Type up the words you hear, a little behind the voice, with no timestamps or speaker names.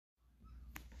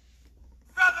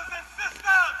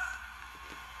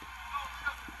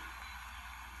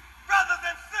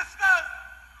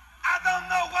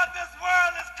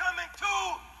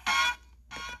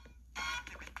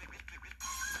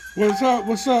What's up?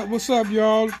 What's up? What's up,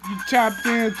 y'all? You tapped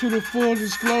into the Full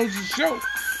Disclosure Show.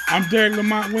 I'm Derek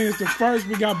Lamont Williams the first.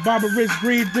 We got Baba Rich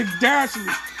Green, Dick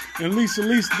Dashley, and Lisa,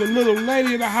 the little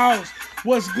lady of the house.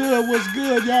 What's good? What's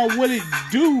good, y'all? What it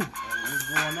do? What's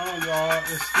going on, y'all?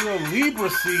 It's still Libra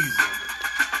season.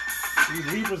 These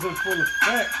Libras in full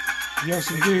effect. Yes,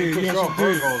 indeed. Yes, y'all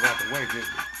indeed. Virgos out the way, didn't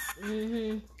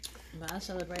Mm-hmm. But I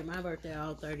celebrate my birthday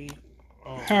all 30.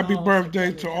 Happy Oh, birthday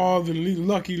September to all the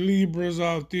lucky Libras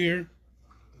out there.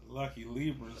 Lucky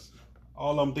Libras.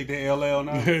 All of them think they LL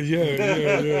now?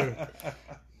 yeah.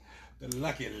 The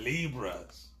lucky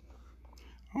Libras.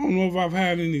 I don't know if I've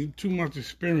had too much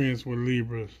experience with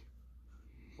Libras.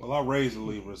 Well, I raised a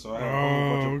Libra, so I have a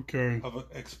whole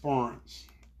bunch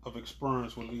of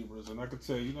experience with Libras, and I can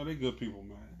tell you, they're good people,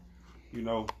 man.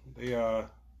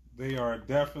 They are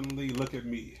definitely look at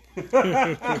me.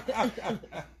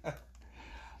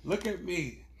 Look at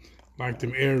me. Like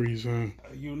them Aries, huh?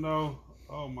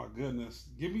 Oh my goodness.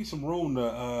 Give me some room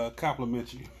to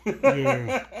compliment you.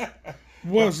 Yeah.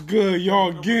 What's good,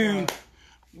 y'all? Again,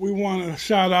 we want to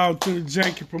shout out to the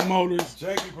Janky Promoters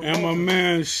and my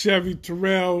man Chevy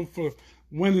Terrell for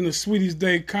winning the Sweeties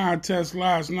Day contest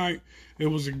last night. It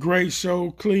was a great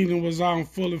show. Cleveland was out in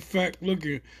full effect,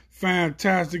 looking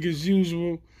fantastic as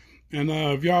usual. And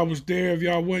if y'all was there, if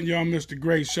y'all wasn't, y'all missed a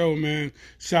great show, man.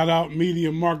 Shout out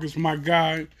Media Marcus, my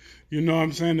guy. You know what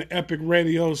I'm saying? The Epic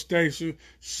Radio Station.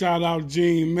 Shout out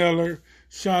Gene Miller.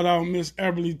 Shout out Miss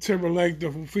Everly Timberlake,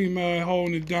 the female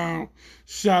holding it down.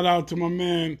 Shout out to my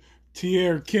man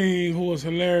Tierra King, who was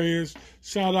hilarious.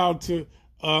 Shout out to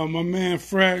my man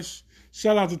Fresh.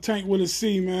 Shout out to Tank with a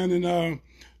C, man, and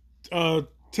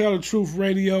Tell the Truth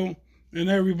Radio. And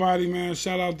everybody, man,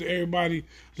 shout out to everybody.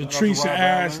 Latricia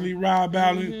Ashley, Rob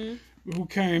Allen, who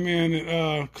came in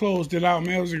and closed it out,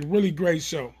 man. It was a really great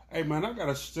show. Hey, man, I got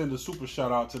to send a super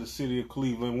shout out to the city of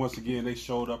Cleveland. Once again, they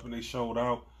showed up and they showed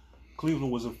out.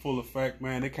 Cleveland was in full effect,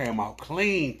 man. They came out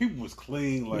clean. People was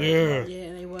clean last night.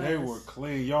 Yeah, they was. They were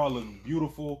clean. Y'all look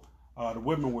beautiful. The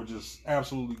women were just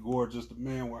absolutely gorgeous. The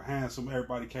men were handsome.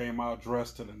 Everybody came out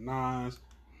dressed to the nines.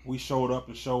 We showed up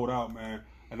and showed out, man.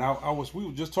 And we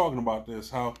were just talking about this,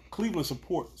 how Cleveland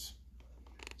supports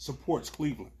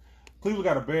Cleveland. Cleveland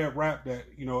got a bad rap that,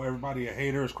 everybody a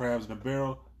haters, crabs in a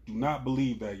barrel. Do not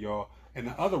believe that, y'all. And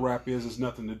the other rap is, there's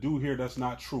nothing to do here. That's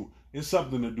not true. It's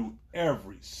something to do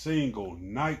every single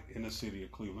night in the city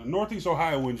of Cleveland. Northeast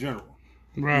Ohio in general.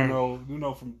 Right.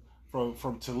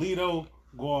 From Toledo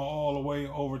going all the way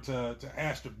over to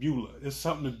Ashtabula. It's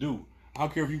something to do. I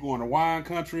don't care if you're going to wine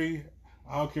country.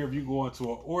 I don't care if you're going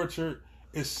to an orchard.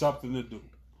 It's something to do.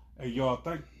 And y'all,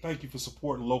 thank you for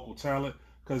supporting local talent,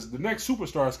 because the next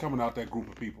superstar is coming out that group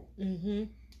of people. Mm-hmm.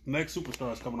 The next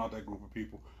superstar is coming out that group of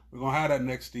people. We're going to have that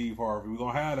next Steve Harvey. We're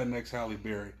going to have that next Halle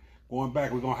Berry. Going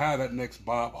back, we're going to have that next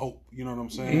Bob Hope. You know what I'm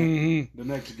saying? Mm-hmm. The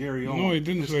next Gary Owens. No, he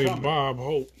didn't say coming. Bob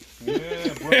Hope.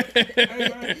 Yeah, bro. Hey,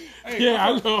 man. Hey, yeah,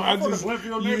 I know. I'm from the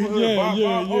Glenfield neighborhood.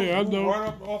 Bob Hope, I know. Right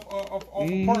up off of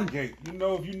Parkgate.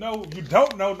 If you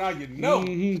don't know, now you know.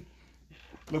 Mm-hmm.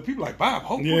 Look, people like Bob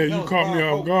Hope. Yeah, you caught me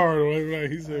off guard.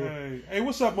 Like he said. Hey,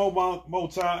 what's up,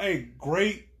 Motown? Hey,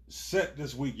 great set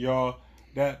this week, y'all.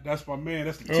 That's my man.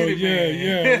 That's the Titty man.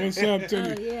 Yeah. What's up,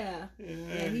 Titty? Yeah,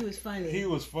 he was funny. He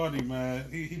was funny, man.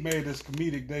 He made his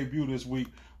comedic debut this week.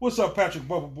 What's up, Patrick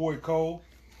Bubba Boy Cole?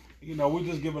 We're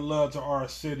just giving love to our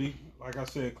city. Like I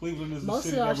said, Cleveland is the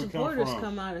city that we come from. Most of our supporters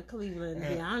come out of Cleveland, to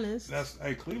be honest.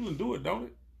 Cleveland do it, don't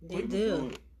it? They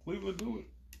do. Cleveland do it.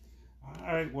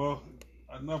 All right, well,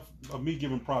 enough of me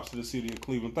giving props to the city of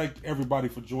Cleveland. Thank everybody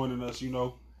for joining us.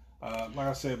 Like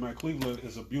I said, man, Cleveland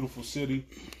is a beautiful city.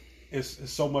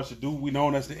 It's so much to do. We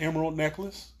known as the Emerald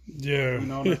Necklace. Yeah. We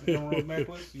known as the Emerald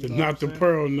Necklace. Not the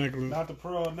Pearl Necklace. Not the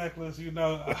Pearl Necklace,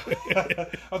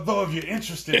 Although if you're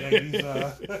interested, ladies.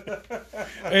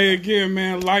 Hey, again,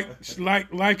 man, like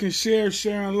and share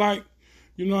and like.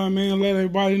 You know what I mean? Let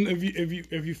everybody know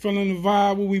if you feeling the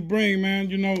vibe what we bring, man.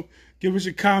 Give us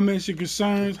your comments, your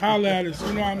concerns, holler at us.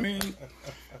 You know what I mean?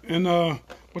 And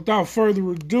without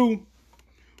further ado,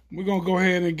 we're going to go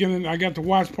ahead and get in. I got the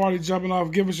watch party jumping off.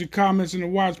 Give us your comments in the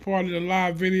watch party, the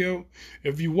live video.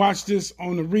 If you watch this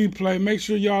on the replay, make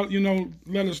sure y'all,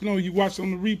 let us know you watch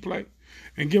on the replay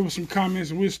and give us some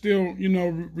comments, and we'll still,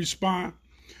 respond.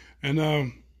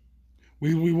 And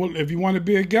we will, if you want to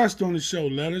be a guest on the show,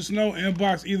 let us know.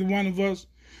 Inbox either one of us.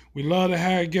 We love to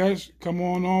have guests. Come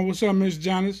on. What's up, Miss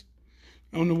Janice?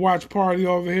 On the watch party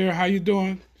over here. How you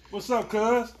doing? What's up,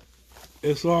 cuz?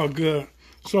 It's all good.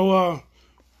 So,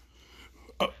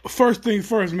 first thing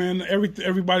first, man.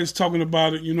 Everybody's talking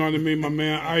about it. You know what I mean? My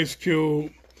man Ice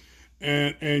Cube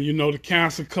and you know the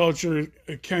cancel culture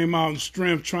came out in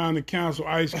strength trying to cancel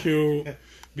Ice Cube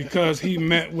because he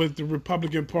met with the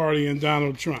Republican Party and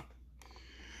Donald Trump.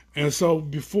 And so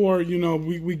before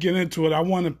we get into it, I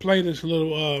want to play this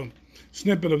little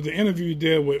snippet of the interview you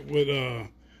did with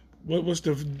what's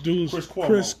the dude's Chris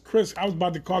Cuomo. Chris. I was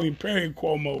about to call him Perry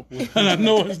Cuomo, and I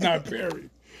know it's not Perry.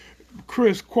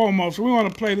 Chris Cuomo. So we want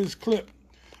to play this clip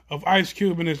of Ice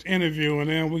Cube in this interview, and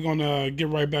then we're gonna get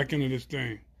right back into this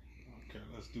thing. Okay,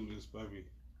 let's do this, baby.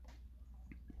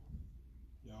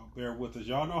 Y'all bear with us.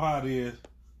 Y'all know how it is.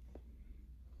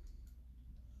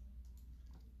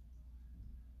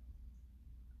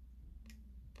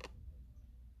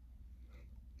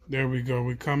 There we go.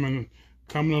 We're coming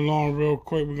along real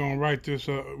quick. We're gonna write this.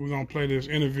 We're gonna play this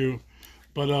interview.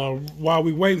 But while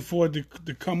we waiting for it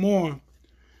to come on,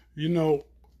 y'all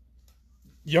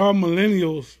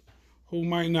millennials who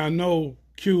might not know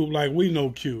Cube like we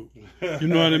know Cube. You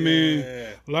know what I mean?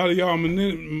 Yeah. A lot of y'all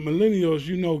millennials,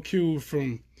 you know Cube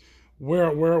from where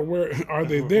are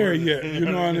they there yet? You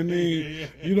know what I mean?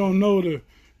 You don't know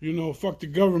fuck the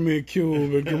government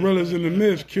Cube, the Gorillas in the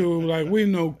Mist Cube like we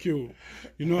know Cube.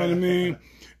 You know what I mean?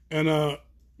 And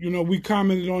we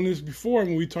commented on this before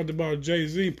when we talked about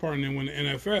Jay-Z partnering with the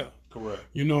NFL. Correct.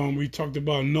 And we talked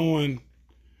about knowing,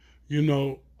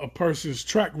 a person's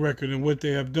track record and what they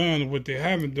have done and what they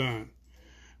haven't done.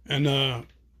 And,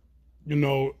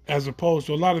 as opposed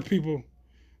to a lot of people,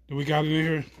 do we got it in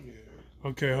here? Yeah.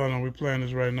 Okay, hold on. We're playing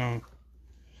this right now.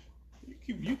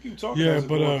 You keep talking. Yeah,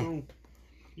 but,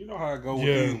 you know how I go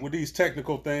yeah. with these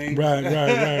technical things.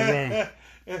 Right.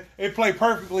 It play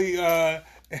perfectly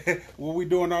when we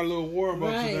doing our little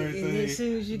warm-ups and everything. And as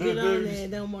soon as you get on there,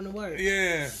 it don't want to work.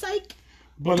 Yeah. Psych.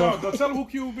 But tell them who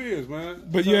Cube is, man.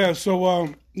 But yeah, so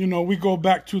we go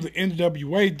back to the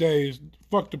NWA days,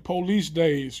 fuck the police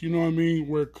days, you know what I mean,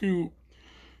 where Cube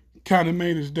kind of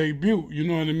made his debut, you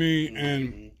know what I mean,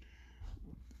 and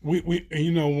we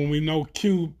when we know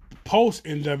Cube post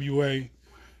NWA,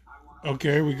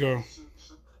 okay, here we go. So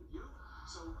here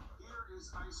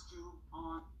is Ice Cube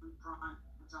on Prime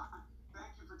Time. Thank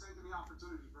you for taking the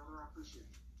opportunity, brother. I appreciate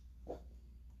it.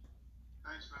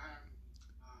 Thanks for having me.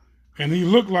 And he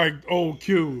looked like old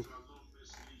Cube.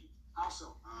 How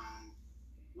so?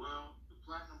 Well, the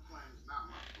Platinum Plan is not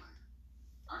my plan.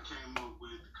 I came up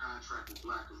with the contract with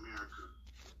Black America,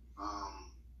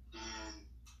 and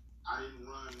I didn't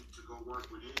run to go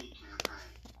work with any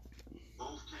campaign.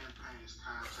 Both campaigns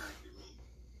contacted me.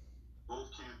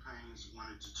 Both campaigns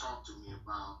wanted to talk to me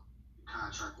about the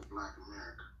contract with Black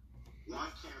America.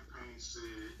 One campaign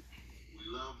said, we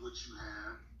love what you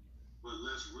have, but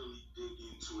let's really dig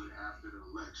into it after the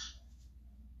election.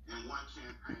 And one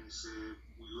campaign said,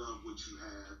 we love what you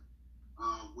have.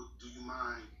 Do you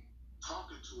mind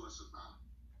talking to us about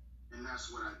it? And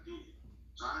that's what I did.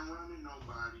 So I didn't run to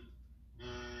nobody.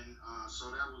 And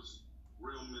so that was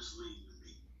real misleading to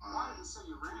me. I didn't say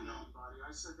you ran to anybody.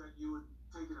 I said that you had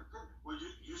taken a pivot. Well,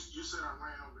 you said I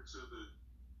ran over to the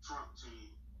Trump team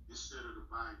instead of the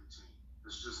Biden team.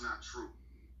 That's just not true.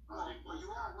 Well, you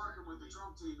are working with the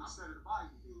Trump team instead of the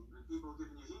Biden team, and people are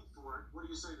giving you heat for it. What do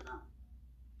you say to them?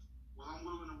 Well, I'm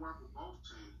willing to work with both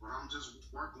teams, but I'm just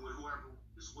working with whoever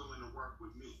is willing to work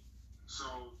with me.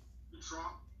 So the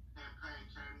Trump campaign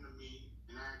came to me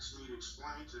and asked me to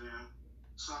explain to them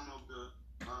some of the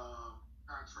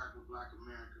contract with Black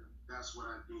America. That's what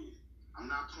I did.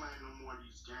 I'm not playing no more of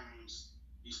these games,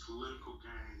 these political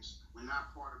games. We're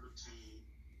not part of a team.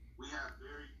 We have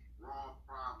very raw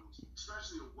problems,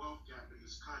 especially the wealth gap in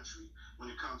this country when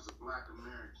it comes to Black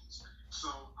Americans. So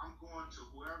I'm going to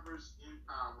whoever's in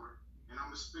power, and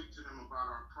I'm going to speak to them about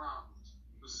our problems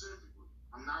specifically.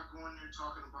 I'm not going there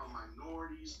talking about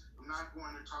minorities. I'm not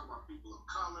going there talking about people of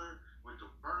color or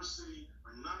diversity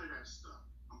or none of that stuff.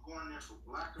 I'm going there for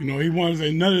Black Americans. He wanted to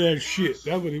say none of that shit.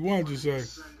 That's what he wanted to say.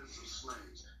 Descendants of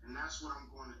slaves. And that's what I'm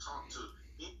going to talk to.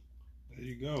 There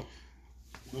you go.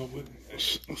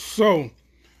 So...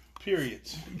 Period.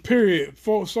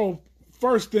 So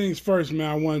first things first, man,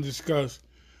 I want to discuss,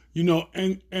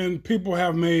 and people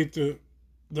have made the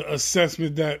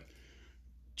assessment that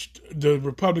the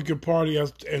Republican Party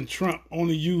and Trump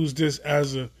only use this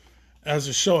as a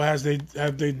show, as they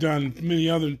done many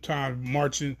other times,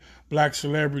 marching black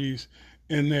celebrities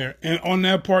in there. And on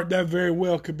that part, that very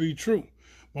well could be true.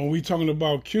 When we talking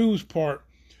about Q's part,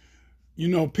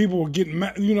 people were getting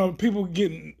mad, people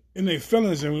getting in their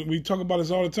feelings, and we talk about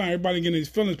this all the time. Everybody getting these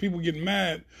feelings, people getting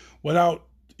mad without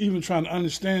even trying to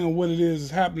understand what it is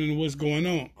happening and what's going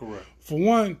on. Correct. For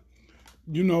one,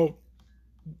 you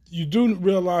do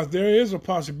realize there is a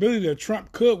possibility that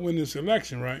Trump could win this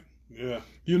election, right? Yeah.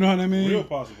 You know what I mean? Real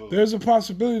possibility. There's a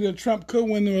possibility that Trump could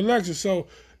win the election. So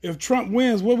if Trump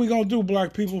wins, what are we going to do,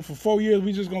 black people? For 4 years,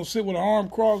 we just going to sit with our arm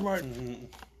crossed like,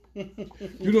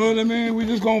 you know what I mean? We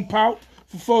just going to pout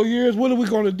for 4 years. What are we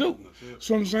going to do?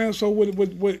 So I'm saying, so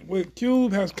what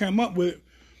Cube has come up with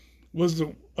was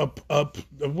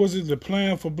the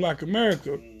plan for Black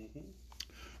America,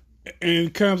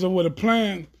 and comes up with a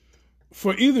plan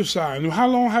for either side. And how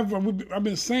long have I've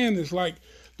been saying this? Like,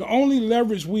 the only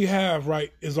leverage we have,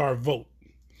 right, is our vote.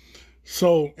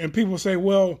 So, and people say,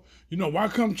 well, you know, why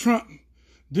come Trump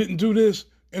didn't do this?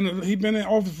 And he's been in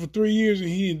office for 3 years and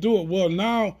he didn't do it. Well,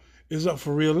 now is up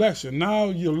for re-election. Now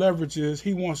your leverage is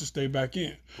he wants to stay back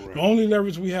in. Correct. The only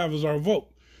leverage we have is our vote.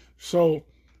 So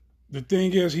the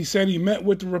thing is, he said he met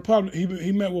with the Republic.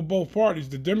 He met with both parties.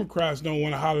 The Democrats don't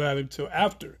want to holler at him till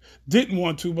after. Didn't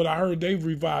want to, but I heard they've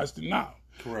revised it now.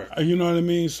 Correct. You know what I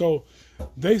mean? So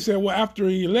they said, well, after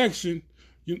the election,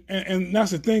 and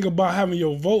that's the thing about having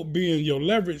your vote being your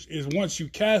leverage, is once you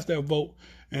cast that vote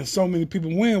and so many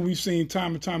people win, we've seen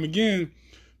time and time again,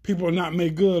 people are not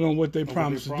made good on what they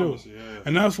promised to do. Yeah.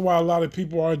 And that's why a lot of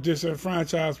people are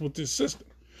disenfranchised with this system.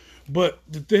 But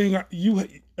the thing,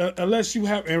 unless you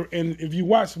have, and if you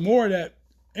watch more of that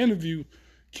interview,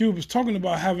 Cube is talking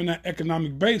about having that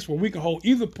economic base where we can hold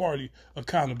either party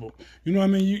accountable. You know what I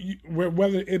mean?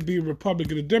 Whether it be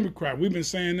Republican or Democrat, we've been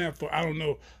saying that for I don't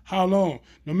know how long.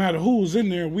 No matter who's in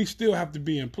there, we still have to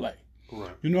be in play.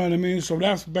 Correct. You know what I mean? So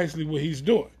that's basically what he's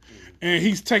doing, and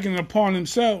he's taking it upon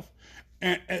himself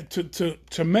and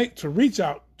to reach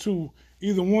out to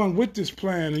either one with this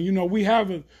plan. And you know, we have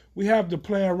the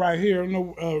plan right here. I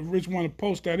know Rich want to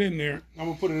post that in there. I'm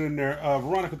gonna put it in there.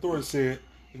 Veronica Thornton said,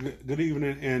 "Good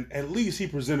evening," and at least he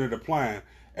presented a plan.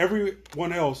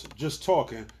 Everyone else just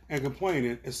talking and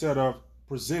complaining instead of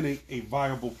presenting a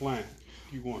viable plan.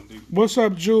 You want to do? What's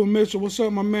up, Jewel Mitchell? What's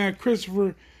up, my man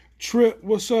Christopher Tripp?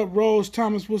 What's up, Rose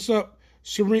Thomas? What's up,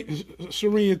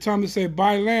 Serena Thomas? Say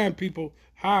buy land, people.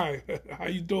 Hi, how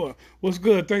you doing? What's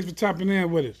good? Thanks for tapping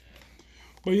in with us.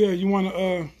 But yeah, you want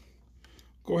to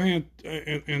go ahead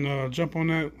and jump on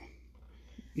that,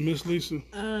 Miss Lisa?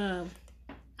 I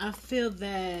feel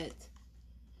that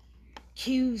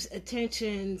Q's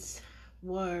intentions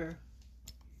were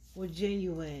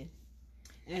genuine,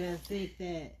 and I think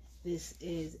that this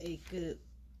is a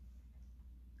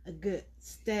good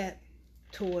step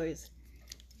towards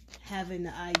having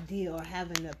the idea or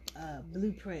having a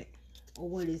blueprint or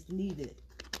what is needed.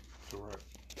 Correct.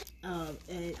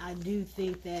 And I do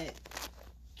think that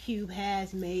Cube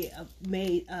has made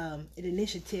an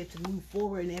initiative to move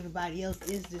forward, and everybody else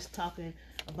is just talking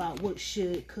about what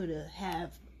should, could, and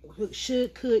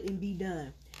be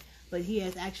done. But he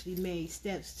has actually made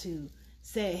steps to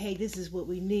say, hey, this is what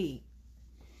we need.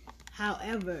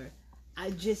 However,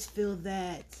 I just feel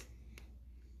that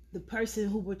the person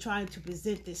who we're trying to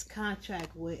present this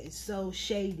contract with is so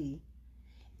shady.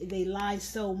 They lie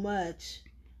so much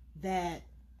that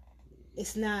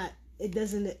it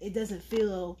doesn't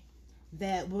feel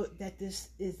that this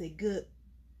is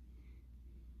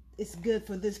it's good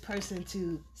for this person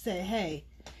to say, hey,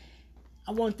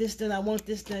 I want this done,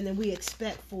 and we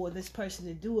expect for this person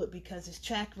to do it, because his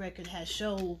track record has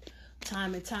shown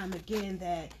time and time again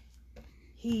that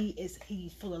he's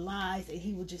full of lies, and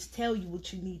he will just tell you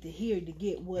what you need to hear to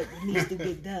get what needs to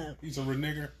get done. He's a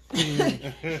renegger.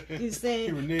 You're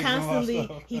saying constantly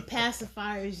he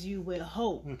pacifies you with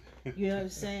hope. You know what I'm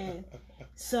saying?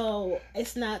 So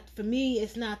it's not, for me,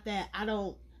 it's not that I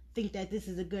don't think that this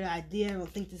is a good idea. I don't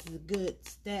think this is a good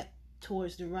step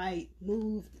towards the right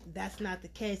move. That's not the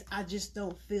case. I just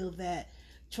don't feel that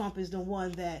Trump is the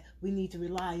one that we need to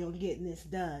rely on getting this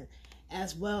done,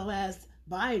 as well as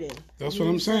Biden. That's what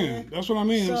I'm saying. That's what I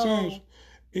mean. So, I'm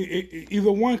saying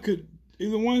either one could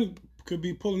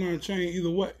be pulling on a chain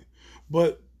either way.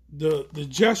 But the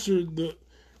gesture,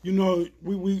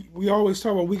 we always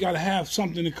talk about we got to have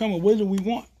something to come up. What do we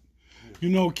want? You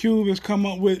know, Cube has come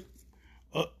up with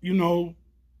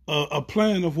a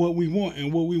plan of what we want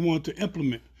and what we want to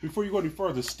implement. Before you go any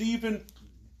further, Stephen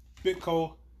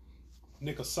Bitko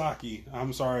Nicosaki, I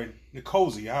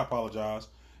apologize.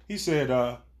 He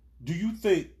said, do you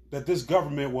think that this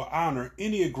government will honor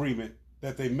any agreement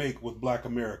that they make with Black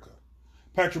America?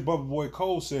 Patrick Bubba Boy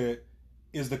Cole said,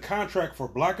 is the contract for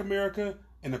Black America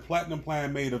and the Platinum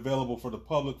Plan made available for the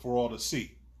public for all to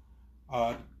see?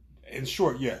 In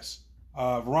short, yes.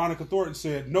 Veronica Thornton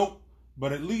said, nope,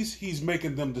 but at least he's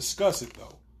making them discuss it,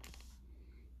 though.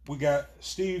 We got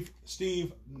Steve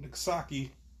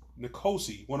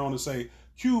Nikosi went on to say,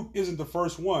 Cube isn't the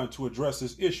first one to address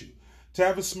this issue.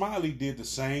 Tavis Smiley did the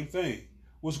same thing.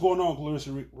 What's going on,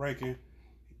 Clarissa Rankin?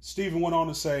 Stephen went on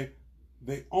to say,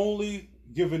 they only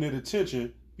giving it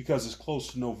attention because it's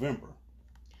close to November.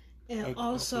 And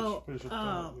also,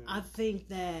 I think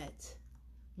that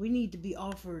we need to be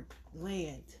offered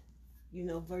land,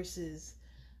 versus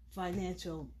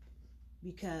financial,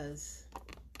 because,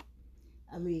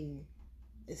 I mean,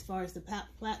 as far as the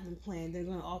platinum plan, they're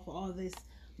going to offer all this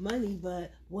money,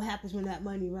 but what happens when that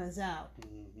money runs out?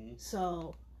 Mm-hmm.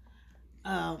 So,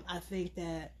 I think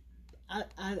that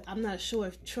I'm not sure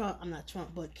if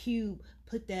but Cube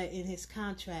put that in his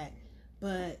contract,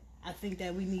 but I think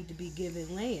that we need to be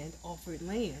given land, offered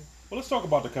land. Well, let's talk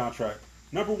about the contract.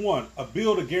 Number 1, a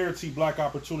bill to guarantee black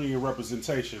opportunity and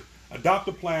representation. Adopt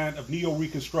a plan of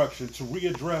neo-reconstruction to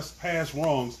readdress past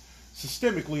wrongs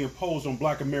systemically imposed on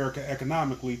black America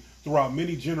economically throughout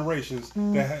many generations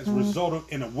that has resulted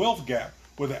in a wealth gap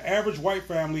where the average white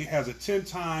family has a 10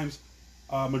 times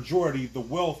majority the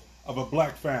wealth of a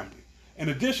black family. In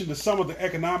addition to some of the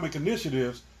economic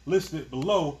initiatives listed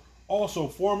below, also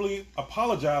formally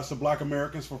apologize to black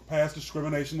Americans for past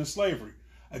discrimination and slavery.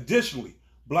 Additionally,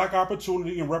 black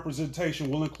opportunity and representation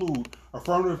will include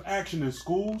affirmative action in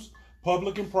schools,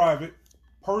 public and private,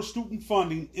 per student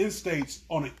funding in states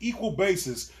on an equal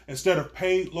basis instead of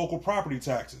paid local property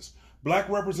taxes, black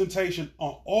representation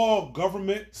on all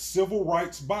government civil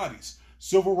rights bodies,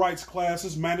 civil rights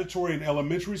classes mandatory in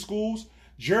elementary schools,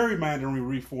 gerrymandering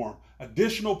reform,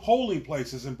 additional polling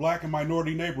places in black and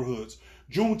minority neighborhoods,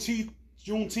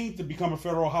 Juneteenth to become a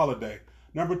federal holiday.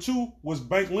 Number 2 was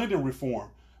bank lending reform.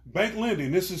 Bank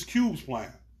lending, this is Cube's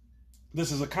plan.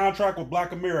 This is a contract with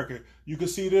Black America. You can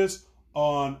see this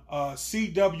on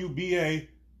cwba.us.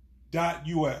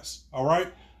 All right.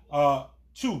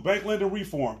 2, bank lending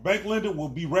reform. Bank lending will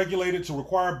be regulated to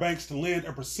require banks to lend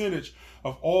a percentage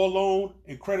of all loan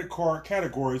and credit card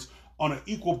categories on an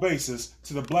equal basis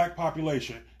to the black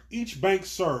population. Each bank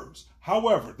serves.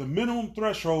 However, the minimum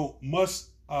threshold you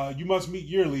must meet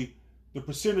yearly the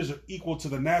percentage of equal to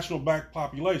the national black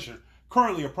population,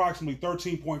 currently approximately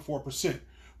 13.4%.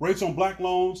 Rates on black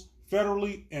loans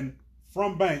federally and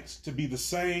from banks to be the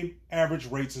same average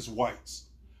rates as whites.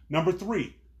 Number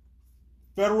 3,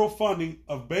 federal funding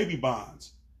of baby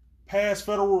bonds. Pass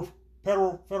federal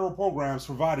programs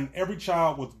providing every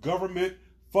child with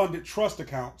government-funded trust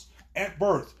accounts at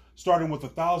birth, starting with a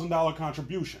 $1,000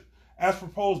 contribution, as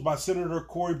proposed by Senator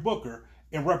Cory Booker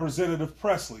and Representative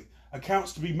Presley.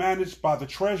 Accounts to be managed by the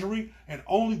Treasury, and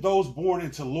only those born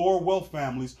into lower wealth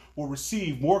families will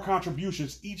receive more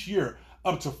contributions each year,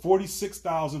 up to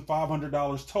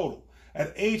 $46,500 total.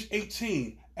 At age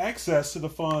 18, access to the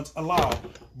funds allowed,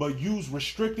 but use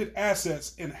restricted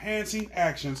assets enhancing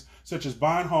actions such as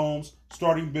buying homes,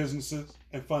 starting businesses,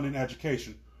 and funding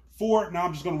education. 4, now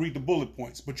I'm just going to read the bullet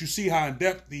points, but you see how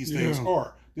in-depth these things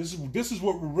are. This is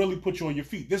what will really put you on your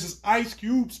feet. This is Ice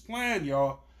Cube's plan,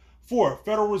 y'all. 4,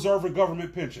 Federal Reserve and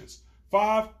government pensions.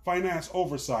 5, finance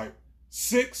oversight.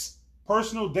 6,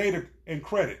 personal data and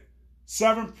credit.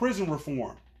 7, prison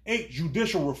reform. 8,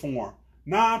 judicial reform.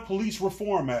 9, police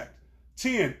reform act.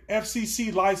 10,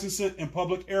 FCC licensing and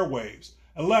public airwaves.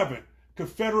 11,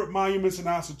 Confederate monuments and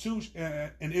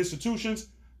institutions.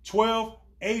 12,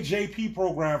 AJP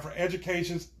program for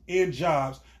education and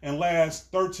jobs. And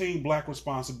last, 13, black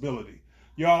responsibility.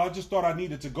 Y'all, I just thought I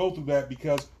needed to go through that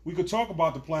because we could talk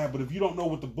about the plan, but if you don't know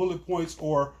what the bullet points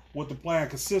or what the plan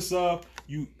consists of,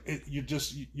 you're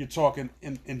talking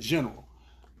in general.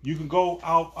 You can go,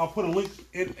 I'll put a link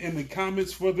in the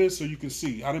comments for this so you can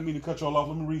see. I didn't mean to cut you all off.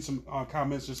 Let me read some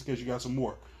comments just in case you got some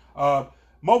more.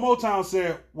 Momo Town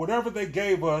said, whatever they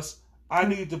gave us, I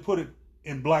need to put it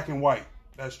in black and white.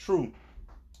 That's true.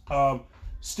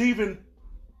 Stephen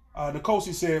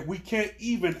Nicosi said, we can't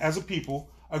even, as a people,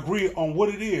 agree on what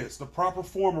it is, the proper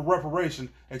form of reparation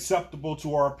acceptable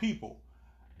to our people.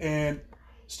 And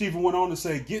Stephen went on to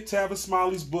say, get Tavis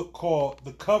Smiley's book called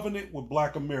The Covenant with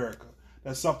Black America.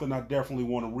 That's something I definitely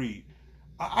want to read.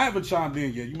 I haven't chimed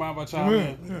in yet. You mind if I chime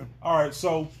in? Yeah. All right,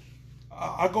 so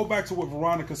I go back to what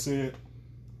Veronica said,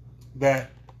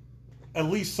 that at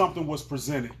least something was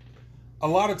presented. A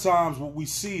lot of times what we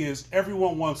see is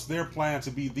everyone wants their plan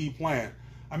to be the plan.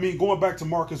 I mean, going back to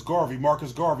Marcus Garvey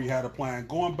had a plan.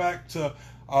 Going back to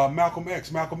Malcolm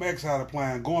X had a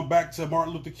plan. Going back to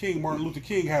Martin Luther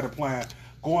King had a plan.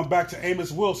 Going back to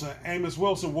Amos Wilson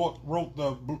wrote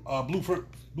the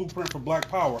Blueprint for Black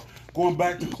Power. Going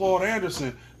back to Claude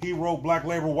Anderson, he wrote Black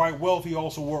Labor, White Wealth. He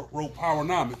also wrote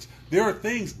Powernomics. There are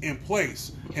things in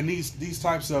place and these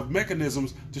types of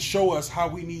mechanisms to show us how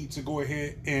we need to go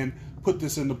ahead and put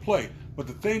this into play. But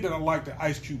the thing that I like that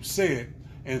Ice Cube said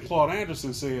and Claude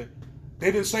Anderson said,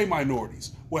 they didn't say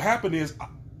minorities. What happened is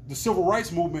the civil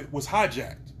rights movement was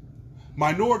hijacked.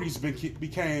 Minorities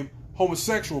became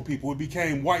homosexual people. It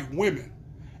became white women.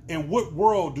 In what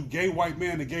world do gay white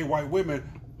men and gay white women,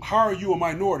 how are you a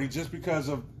minority just because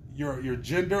of your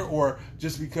gender or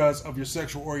just because of your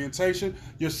sexual orientation?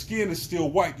 Your skin is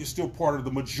still white. You're still part of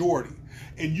the majority.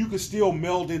 And you can still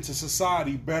meld into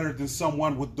society better than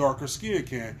someone with darker skin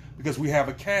can, because we have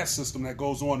a caste system that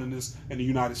goes on in the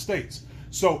United States.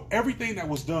 So everything that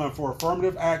was done for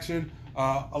affirmative action,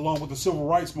 along with the civil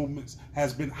rights movements,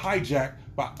 has been hijacked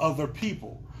by other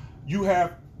people. You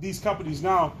have these companies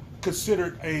now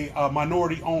considered a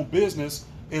minority-owned business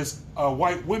is a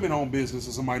white women-owned business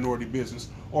is a minority business,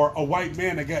 or a white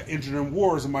man that got injured in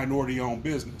war is a minority-owned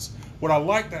business. What I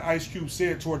like that Ice Cube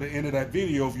said toward the end of that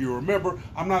video, if you remember,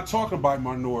 I'm not talking about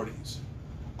minorities.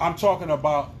 I'm talking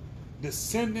about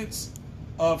descendants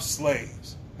of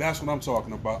slaves. That's what I'm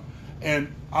talking about.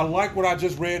 And I like what I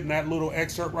just read in that little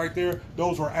excerpt right there.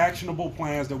 Those were actionable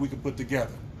plans that we could put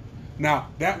together. Now,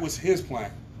 that was his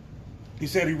plan. He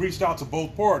said he reached out to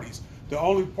both parties. The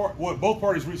only part, well, both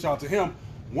parties reached out to him.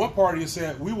 One party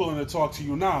said, we're willing to talk to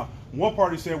you now. One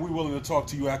party said, we're willing to talk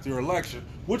to you after your election.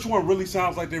 Which one really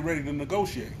sounds like they're ready to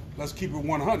negotiate? Let's keep it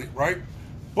 100, right?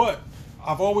 But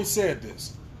I've always said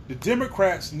this. The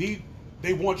Democrats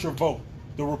they want your vote.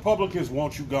 The Republicans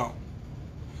want you gone.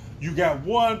 You got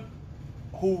one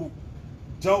who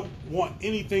don't want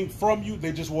anything from you.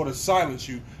 They just want to silence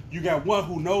you. You got one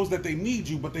who knows that they need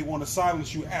you, but they want to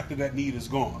silence you after that need is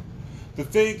gone. The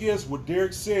thing is, what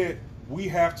Derek said, we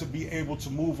have to be able to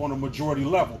move on a majority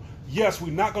level. Yes,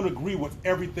 we're not going to agree with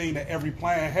everything that every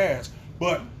plan has,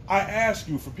 but I ask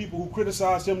you, for people who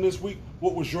criticized him this week,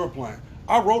 what was your plan?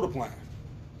 I wrote a plan.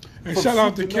 And shout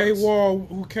out to K Wall,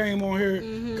 who came on here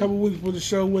a couple weeks for the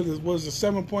show with us. Was the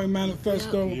 7-point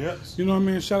manifesto. Yes. You know what I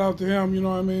mean? Shout out to him. You know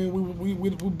what I mean? We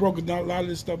broke it down, a lot of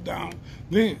this stuff down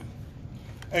then.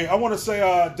 Hey, I want to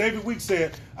say, David Weeks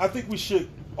said, I think we should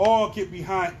all get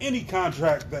behind any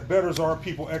contract that betters our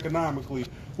people economically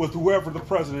with whoever the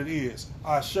president is.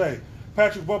 Ashe.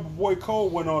 Patrick Bubba Boy Cole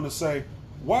went on to say,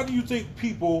 why do you think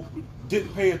people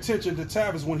didn't pay attention to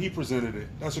Tavis when he presented it?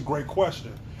 That's a great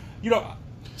question. You know,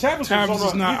 Tavis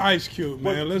is not Ice Cube,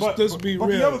 man. Let's be real.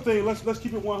 But the other thing, let's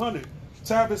keep it 100.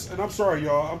 Tavis, and I'm sorry,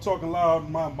 y'all, I'm talking loud,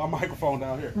 my microphone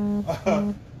down here.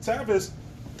 Tavis,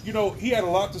 you know, he had a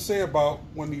lot to say about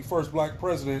when the first black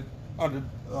president under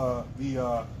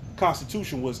the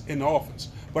Constitution was in office.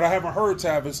 But I haven't heard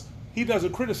Tavis. He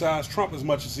doesn't criticize Trump as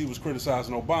much as he was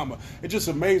criticizing Obama. It just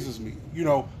amazes me, you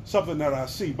know, something that I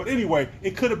see. But anyway,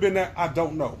 it could have been that. I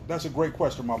don't know. That's a great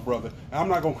question, my brother. And I'm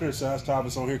not going to criticize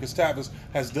Tavis on here because Tavis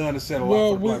has done and said a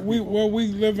lot for black people. We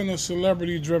live in a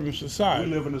celebrity-driven society.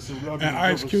 We live in a celebrity-driven and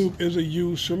Ice Cube is a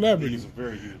huge celebrity. He's a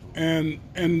very huge one.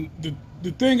 And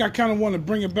the thing I kind of want to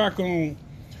bring it back on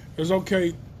is,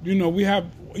 okay, you know, we have,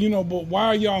 you know, but why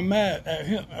are y'all mad at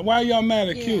him? Why are y'all mad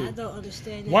at Cube? I don't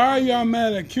understand that. Why are y'all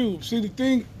mad at Cube? See, the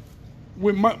thing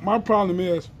with my problem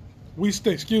is,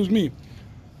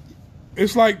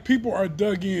 it's like people are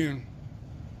dug in.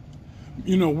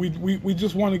 You know, we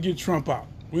just want to get Trump out.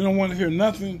 We don't want to hear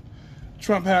nothing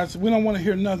we don't want to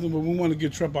hear nothing, but we want to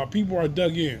get Trump out. People are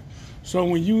dug in. So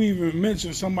when you even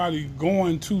mention somebody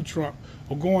going to Trump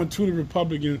or going to the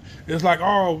Republicans, it's like,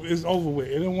 oh, it's over with.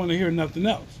 They don't want to hear nothing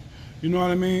else. You know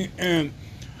what I mean? And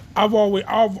I've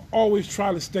always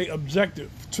tried to stay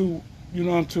objective to, you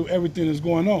know, to everything that's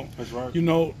going on. That's right. You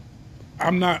know, I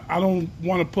don't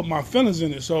want to put my feelings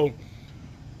in it. So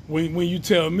when you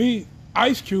tell me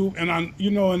Ice Cube, and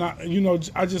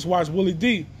I just watched Willie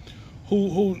D,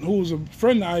 who's a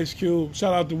friend of Ice Cube.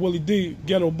 Shout out to Willie D,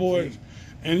 Ghetto Boys.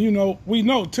 And, you know, we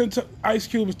know Ice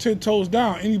Cube is 10 toes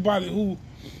down. Anybody who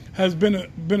has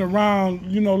been around,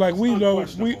 you know, like we know,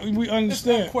 we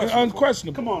understand. It's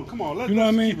unquestionable. Come on. You know what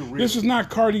I mean? This is not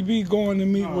Cardi B going to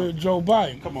meet with Joe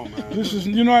Biden. Come on, man. This is,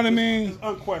 you know what I mean? It's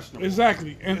unquestionable.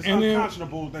 Exactly. It's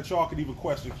unconscionable that y'all can even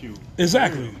question Q.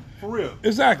 Exactly. For real.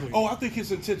 Exactly. Oh, I think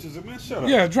his intentions are, man, shut up.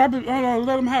 Yeah, drop it. Oh, no,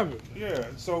 let him have it. Yeah,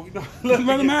 so, you know.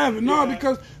 Let him have it. No,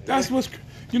 because that's what's,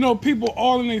 you know, people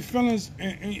all in their feelings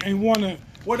and want to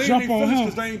jump on him.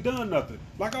 Because they ain't done nothing.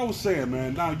 Like I was saying,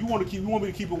 man, now you want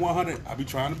me to keep it 100, I be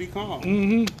trying to be calm.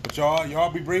 Mm-hmm. But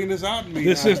y'all be bringing this out to me.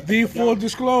 This is the full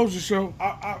disclosure show.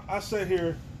 I sat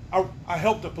here, I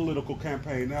helped a political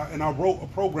campaign now, and I wrote a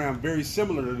program very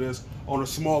similar to this on a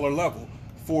smaller level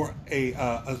for a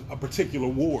particular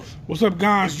ward. What's up,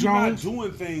 guys? If you're not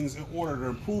doing things in order to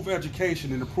improve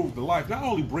education and improve the life, not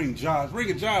only bringing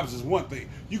jobs is one thing.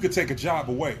 You could take a job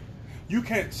away. You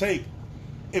can't take,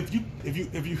 if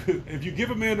you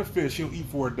give a man a fish, he'll eat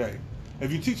for a day.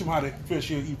 If you teach him how to fish,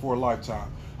 he'll eat for a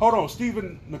lifetime. Hold on,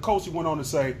 Stephen Nicosi went on to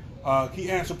say, he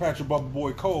answered Patrick Bubba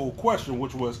Boy Cole question,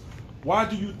 which was, Why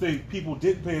do you think people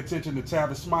didn't pay attention to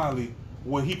Tavis Smiley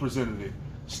when he presented it?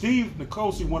 Steve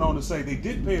Nicosi went on to say they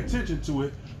didn't pay attention to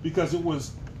it because it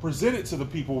was presented to the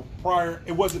people prior.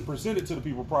 It wasn't presented to the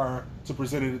people prior to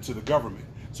presenting it to the government.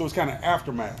 So it's kind of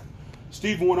aftermath.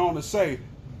 Steve went on to say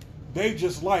they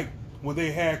just like when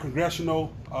they had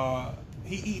congressional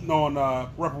eating on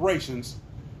reparations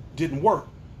didn't work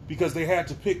because they had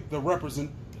to pick the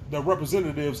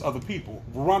representatives of the people.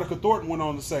 Veronica Thornton went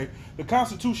on to say the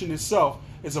Constitution itself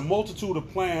is a multitude of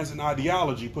plans and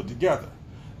ideology put together.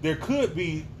 There could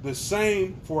be the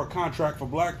same for a contract for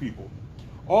black people.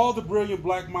 All the brilliant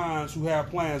black minds who have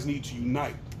plans need to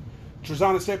unite.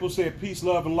 Trezana Staples said, peace,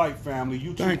 love, and light, family.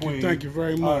 You too, Queen. Thank you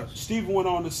very much. Stephen went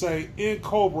on to say, In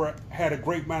Cobra had a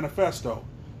great manifesto.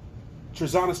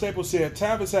 Trezana Staples said,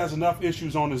 Tavis has enough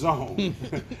issues on his own.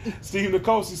 Steve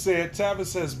Nicosi said,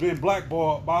 Tavis has been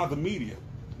blackballed by the media.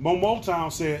 Mo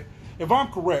Motown said, if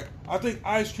I'm correct, I think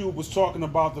Ice Cube was talking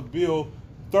about the bill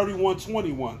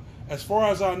 3121. As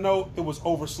far as I know, it was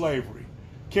over slavery.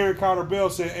 Karen Carter Bell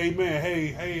said, amen.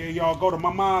 Hey, y'all, go to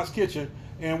my mom's kitchen.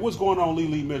 And what's going on,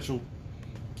 Lee Mitchell?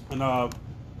 And I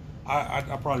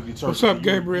probably determined. What's up,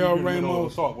 Gabriel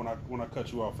Ramos? When I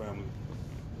cut you off, family.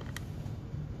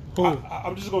 Who?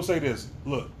 I'm just gonna say this.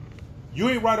 Look, you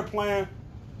ain't write a plan.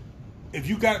 If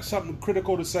you got something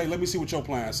critical to say, let me see what your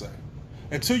plan say.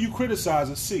 Until you criticize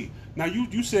it, see. Now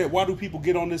you said, why do people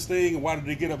get on this thing and why do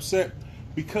they get upset?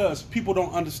 Because people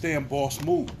don't understand boss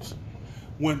moves.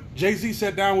 When Jay-Z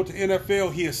sat down with the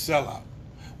NFL, he a sellout.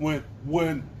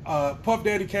 When Puff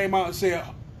Daddy came out and said,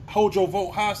 hold your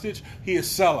vote hostage, he a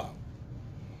sellout.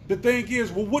 The thing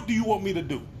is, well, what do you want me to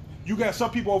do? You got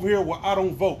some people over here, well, I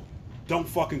don't vote. Don't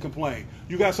fucking complain.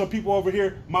 You got some people over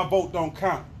here, my vote don't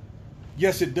count.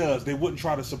 Yes, it does. They wouldn't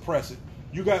try to suppress it.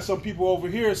 You got some people over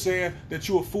here saying that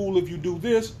you're a fool if you do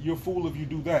this, you're a fool if you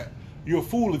do that. You're a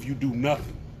fool if you do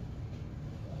nothing.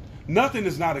 Nothing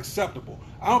is not acceptable.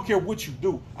 I don't care what you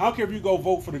do. I don't care if you go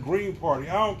vote for the Green Party.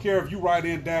 I don't care if you write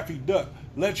in Daffy Duck.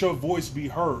 Let your voice be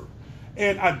heard.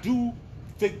 And I do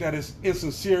think that it's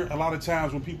insincere a lot of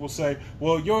times when people say,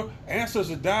 well, your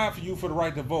ancestors died for you for the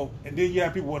right to vote. And then you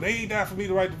have people, well, they ain't died for me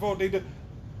the right to vote. They did.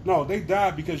 No, they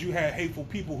died because you had hateful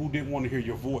people who didn't want to hear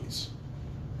your voice.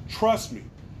 Trust me.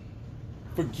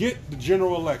 Forget the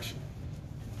general election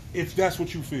if that's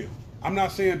what you feel. I'm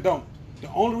not saying don't.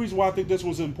 The only reason why I think this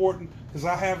was important is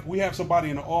we have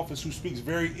somebody in the office who speaks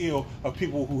very ill of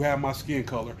people who have my skin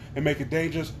color and make it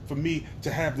dangerous for me to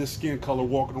have this skin color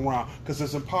walking around because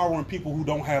it's empowering people who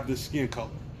don't have this skin color.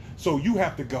 So you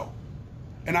have to go.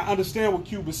 And I understand what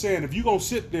Cube is saying. If you're going to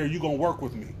sit there, you're going to work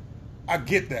with me. I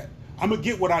get that. I'm going to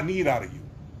get what I need out of you.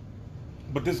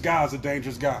 But this guy's a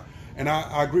dangerous guy. And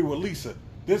I agree with Lisa.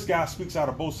 This guy speaks out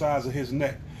of both sides of his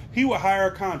neck. He will hire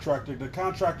a contractor. The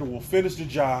contractor will finish the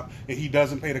job, and he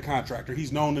doesn't pay the contractor.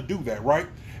 He's known to do that, right?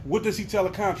 What does he tell a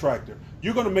contractor?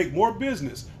 You're going to make more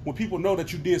business when people know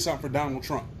that you did something for Donald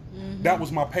Trump. Mm-hmm. That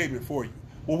was my payment for you.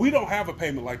 Well, we don't have a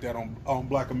payment like that on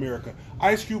Black America.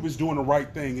 Ice Cube is doing the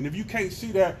right thing, and if you can't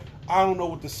see that, I don't know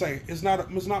what to say. It's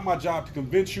not my job to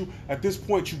convince you. At this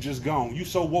point, you just gone. You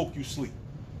so woke, you sleep.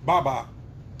 Bye-bye.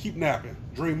 Keep napping.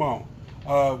 Dream on.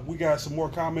 We got some more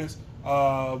comments.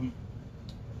 One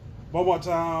more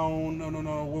time.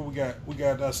 No. What we got? We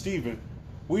got Steven.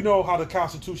 We know how the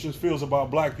Constitution feels about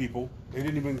black people. They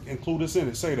didn't even include us in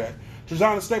it. Say that.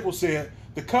 Trezana Staples said,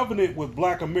 the covenant with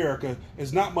Black America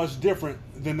is not much different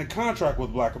than the contract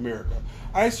with Black America.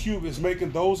 Ice Cube is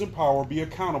making those in power be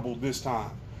accountable this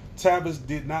time. Tavis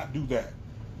did not do that.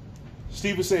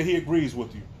 Steven said he agrees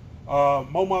with you.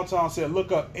 Mo Montan said,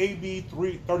 look up AB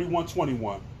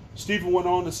 3121. Stephen went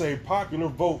on to say, popular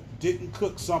vote didn't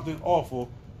cook something awful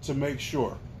to make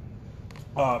sure.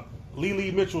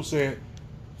 Lee Mitchell said,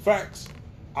 facts.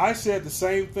 I said the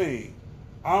same thing.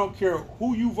 I don't care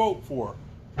who you vote for.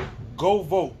 Go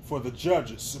vote for the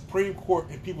judges, Supreme Court,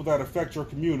 and people that affect your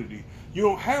community. You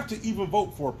don't have to even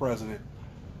vote for a president.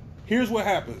 Here's what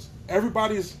happens.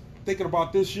 Everybody's thinking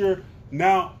about this year.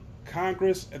 Now,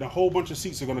 Congress and a whole bunch of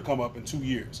seats are going to come up in 2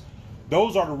 years.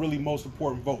 Those are the really most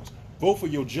important votes. Vote for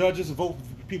your judges, vote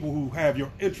for people who have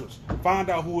your interests. Find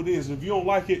out who it is. And if you don't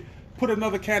like it, put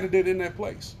another candidate in that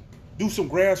place. Do some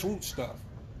grassroots stuff.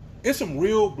 It's some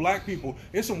real black people.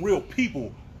 It's some real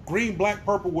people. Green, black,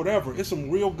 purple, whatever. It's some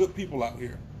real good people out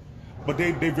here. But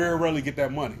they very rarely get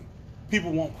that money.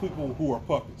 People want people who are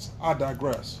puppets. I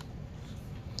digress.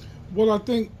 Well, I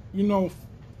think,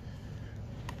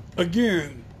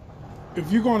 again,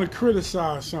 if you're going to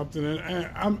criticize something, and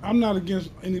I'm not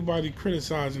against anybody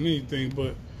criticizing anything,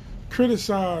 but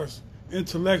criticize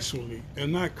intellectually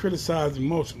and not criticize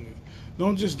emotionally.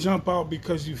 Don't just jump out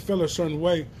because you feel a certain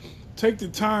way take the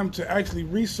time to actually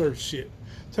research shit.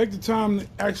 Take the time to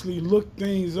actually look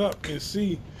things up and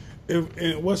see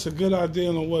if what's a good idea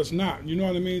and what's not. You know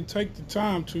what I mean? Take the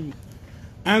time to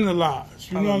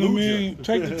analyze. You know what I mean?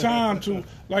 Take the time to,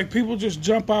 like, people just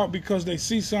jump out because they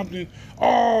see something.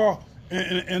 Oh,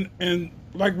 and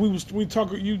like you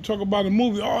talk about a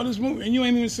movie. Oh, this movie, and you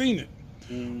ain't even seen it.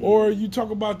 Or you talk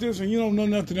about this and you don't know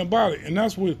nothing about it. And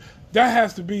that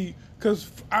has to be, because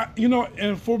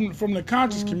and from the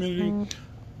conscious community,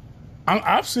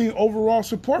 I've seen overall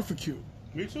support for Q.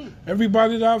 Me too.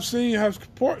 Everybody that I've seen has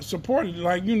supported.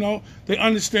 Like, they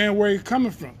understand where he's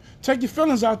coming from. Take your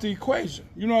feelings out the equation.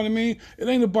 You know what I mean? It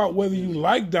ain't about whether you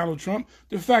like Donald Trump.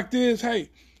 The fact is, hey,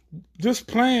 this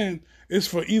plan is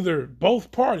for either both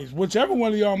parties. Whichever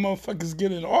one of y'all motherfuckers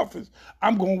get in office,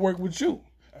 I'm going to work with you.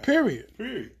 Period.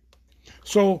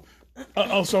 So,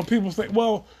 so people think,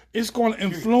 well, it's going to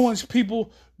influence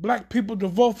black people to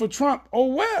vote for Trump. Oh,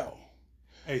 well.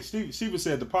 Hey, Steven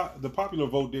said the popular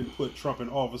vote didn't put Trump in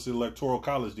office. The Electoral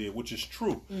College did, which is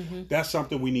true. Mm-hmm. That's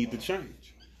something we need to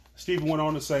change. Stephen went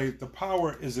on to say the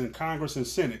power is in Congress and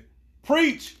Senate.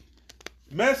 Preach!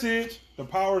 Message! The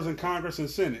power is in Congress and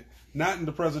Senate, not in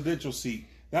the presidential seat.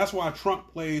 That's why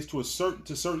Trump plays to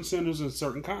certain senators and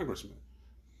certain congressmen.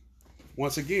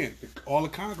 Once again, all the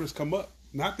Congress come up.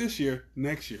 Not this year,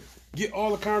 next year. Get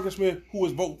all the congressmen who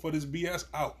was voting for this BS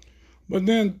out. But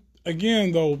then,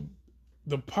 again, though,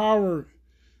 the power,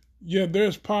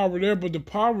 there's power there, but the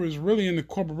power is really in the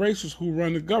corporations who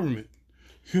run the government.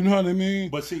 You know what I mean?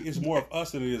 But see, it's more of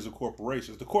us than it is the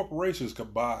corporations. The corporations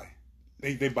could buy.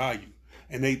 They buy you,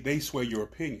 and they sway your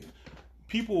opinion.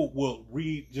 People will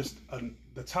read just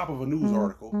the top of a news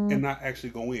article and not actually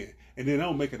go in. And then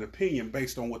they'll make an opinion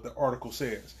based on what the article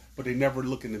says, but they never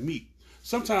look in the meat.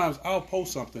 Sometimes I'll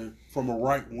post something from a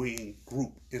right-wing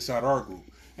group inside our group,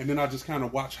 and then I just kind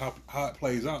of watch how it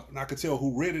plays out, and I can tell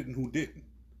who read it and who didn't.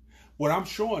 What I'm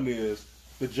showing is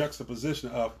the juxtaposition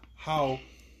of how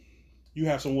you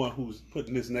have someone who's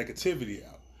putting this negativity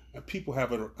out, and people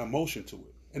have an emotion to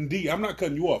it. And D, I'm not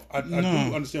cutting you off. I do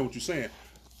understand what you're saying.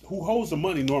 Who holds the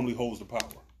money normally holds the power.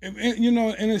 And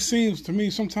it seems to me,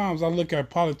 sometimes I look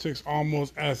at politics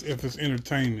almost as if it's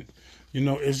entertainment.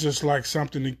 It's just like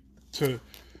something to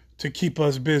keep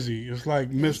us busy. It's like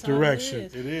misdirection.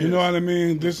 It is. You know what I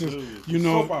mean? This is,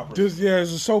 soap opera. it's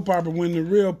a soap opera when the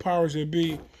real powers that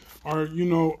be are,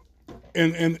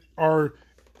 and are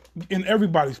in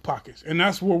everybody's pockets. And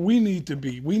that's where we need to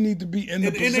be. We need to be in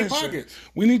the position. In their pockets.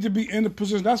 We need to be in the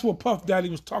position. That's what Puff Daddy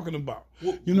was talking about.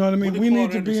 You know what I mean? We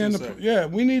need to be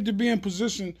we need to be in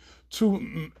position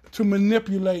to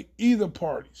manipulate either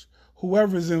parties,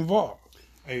 whoever's involved.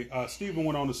 Hey, Stephen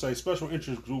went on to say special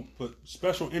interest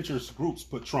groups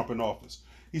put Trump in office.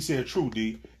 He said, true,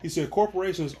 D. He said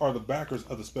corporations are the backers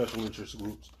of the special interest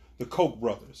groups. The Koch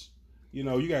brothers. You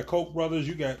got Koch brothers.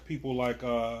 You got people like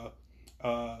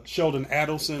Sheldon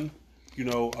Adelson.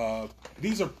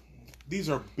 These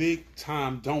are big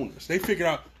time donors. They figured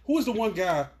out who was the one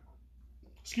guy,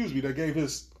 that gave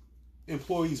his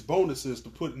employees bonuses to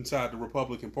put inside the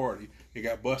Republican Party and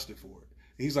got busted for it.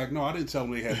 And he's like, no, I didn't tell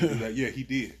them they had to do that. Yeah, he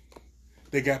did.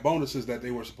 They got bonuses that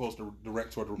they were supposed to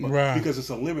direct toward the Republican, right, because it's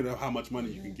a limit of how much money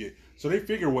you can get. So they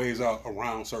figure ways out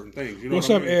around certain things.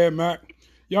 What's up, Ed Mac?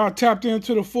 Y'all tapped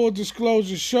into the Full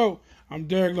Disclosure Show. I'm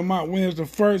Derek Lamont, Winners the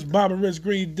First, Bobby Rich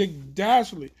Green, Dick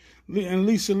Dashley, and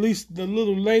Lisa, the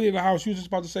little lady of the house. You were just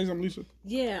about to say something, Lisa?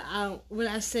 Yeah, when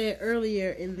I said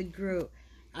earlier in the group,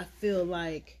 I feel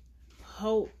like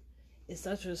hope is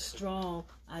such a strong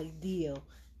ideal,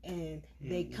 and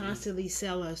they constantly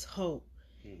sell us hope.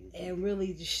 And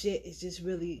really, the shit is just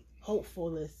really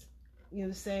hopefulness. You know what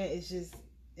I'm saying?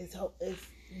 It's hope.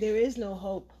 There is no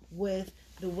hope with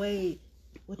the way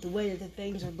that the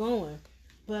things are going.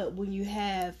 But when you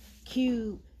have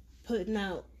Q putting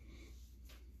out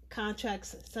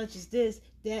contracts such as this,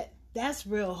 that's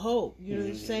real hope. You know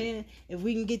what I'm saying? If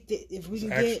we can get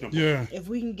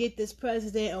this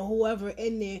president or whoever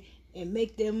in there and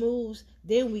make their moves,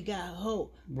 then we got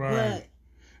hope. Right.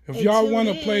 But if y'all want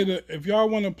to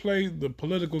play the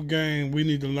political game, we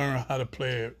need to learn how to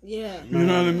play it. Yeah. You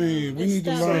know what I mean? We need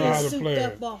to learn how to play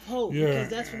it. Off hope, because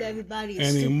that's what everybody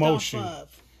is and emotion off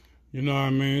of. You know what I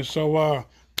mean? So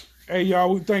hey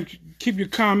y'all, keep your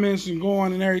comments and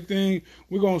going and everything.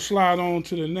 We're gonna slide on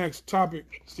to the next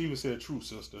topic. Steven said true,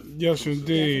 sister. Yes, true,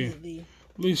 indeed.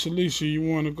 Sister. Lisa, you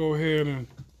wanna go ahead and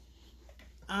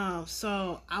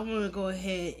so I wanna go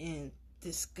ahead and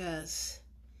discuss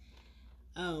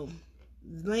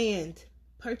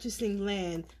purchasing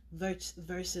land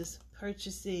versus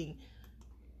purchasing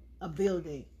a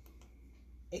building.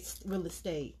 It's real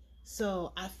estate.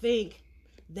 So I think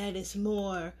that it's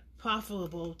more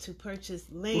profitable to purchase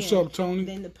land What's up, Tony?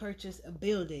 than to purchase a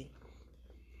building.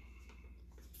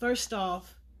 First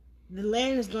off, the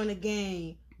land is going to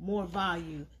gain more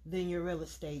value than your real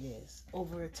estate is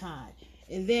over time.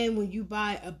 And then when you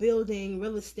buy a building,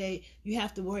 real estate, you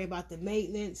have to worry about the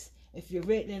maintenance. If you're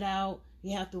renting it out,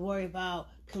 you have to worry about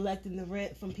collecting the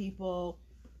rent from people.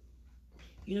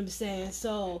 You know what I'm saying?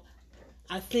 So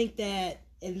I think that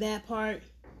in that part,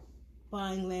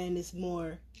 buying land is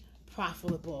more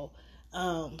profitable.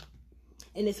 And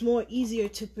it's more easier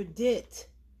to predict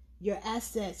your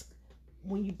assets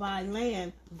when you buy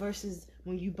land versus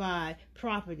when you buy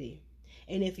property.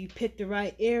 And if you pick the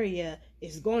right area,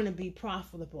 it's going to be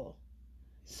profitable.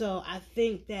 So I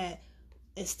think that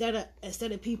instead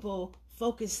of people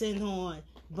focusing on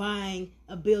buying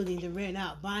a building to rent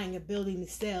out, buying a building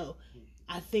to sell,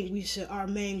 I think our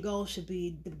main goal should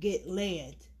be to get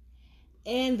land.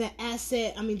 And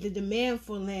the demand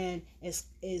for land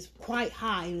is quite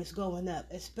high and it's going up,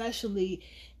 especially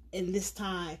in this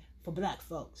time for black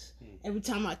folks. Every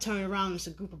time I turn around, there's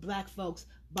a group of black folks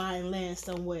buying land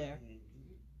somewhere.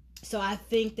 So I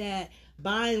think that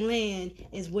buying land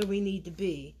is where we need to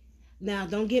be. Now,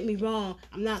 don't get me wrong.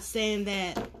 I'm not saying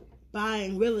that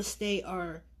buying real estate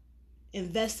or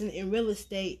investing in real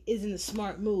estate isn't a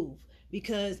smart move,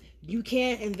 because you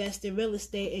can invest in real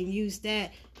estate and use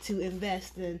that to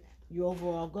invest in your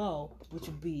overall goal, which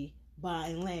would be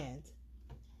buying land.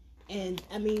 And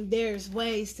I mean, there's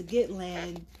ways to get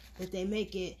land, but they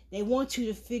want you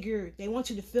to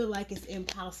feel like it's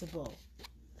impossible.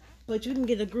 But you can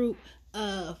get a group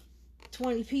of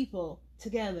 20 people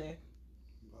together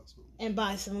and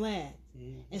buy some land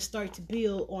and start to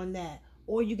build on that.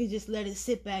 Or you can just let it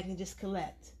sit back and just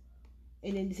collect.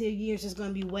 And in 10 years, it's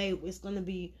going to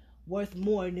be worth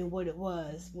more than what it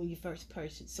was when you first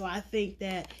purchased. So I think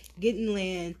that getting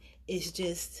land is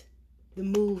just the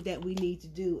move that we need to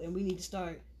do, and we need to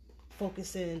start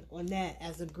focusing on that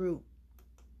as a group.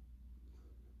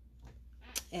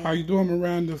 And how you doing,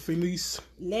 Miranda Felice?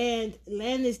 Land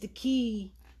is the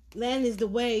key. Land is the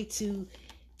way to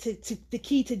the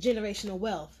key to generational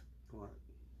wealth. Right.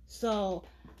 So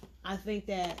I think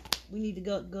that we need to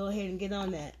go ahead and get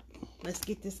on that. Let's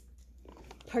get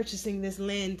purchasing this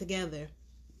land together.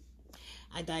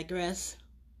 I digress.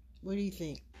 What do you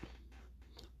think?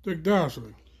 Dick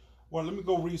Dashley. Well, let me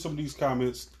go read some of these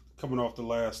comments coming off the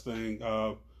last thing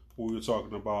where we were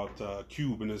talking about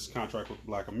Cube and his contract with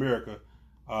Black America.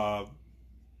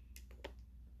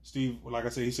 Steve, like I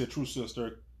said, he said, true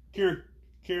sister. Karen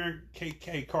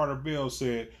KK Carter Bill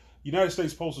said, United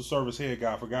States Postal Service head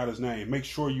guy, forgot his name. Make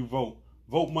sure you vote.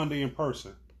 Vote Monday in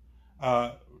person.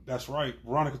 That's right.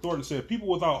 Veronica Thornton said, people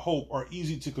without hope are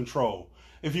easy to control.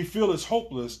 If you feel it's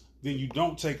hopeless, then you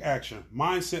don't take action.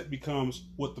 Mindset becomes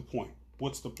what's the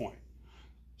point?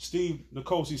 Steve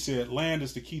Nicosi said, land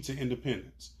is the key to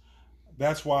independence.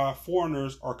 That's why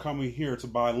foreigners are coming here to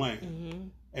buy land. Mm-hmm.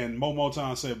 And Mo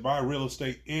Motown said, buy real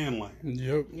estate and land.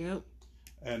 Yep.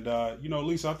 And,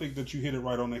 Lisa, I think that you hit it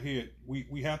right on the head.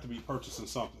 We have to be purchasing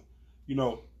something.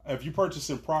 If you're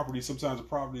purchasing property, sometimes the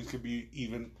properties could be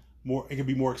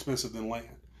more expensive than land.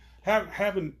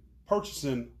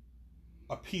 Purchasing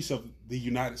a piece of the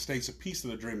United States, a piece of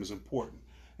the dream is important.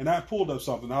 And I pulled up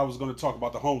something. I was going to talk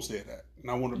about the Homestead Act,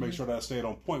 and I wanted to make sure that I stayed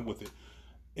on point with it.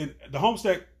 And the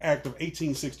Homestead Act of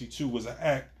 1862 was an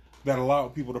act that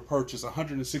allowed people to purchase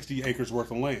 160 acres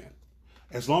worth of land,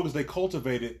 as long as they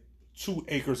cultivated 2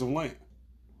 acres of land.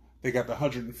 They got the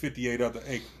 158 other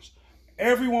acres.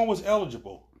 Everyone was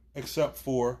eligible except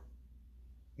for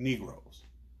Negroes.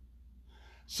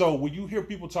 So when you hear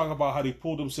people talk about how they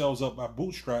pulled themselves up by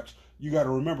bootstraps, you got to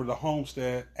remember the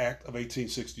Homestead Act of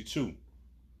 1862.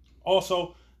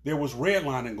 Also, there was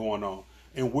redlining going on,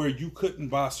 and where you couldn't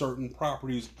buy certain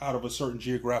properties out of a certain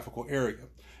geographical area.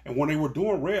 And when they were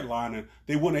doing redlining,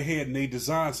 they went ahead and they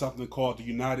designed something called the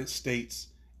United States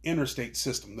Interstate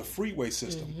System. The freeway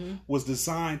system was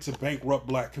designed to bankrupt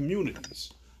black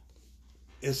communities.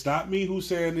 It's not me who's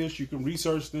saying this. You can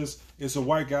research this. It's a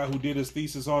white guy who did his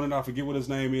thesis on it. I forget what his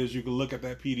name is. You can look at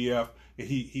that PDF, and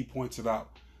he points it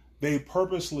out. They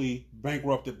purposely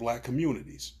bankrupted black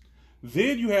communities.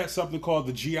 Then you had something called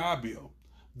the GI Bill.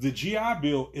 The GI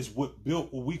Bill is what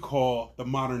built what we call the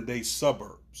modern day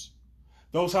suburbs.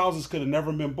 Those houses could have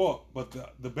never been bought, but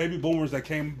the baby boomers that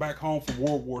came back home from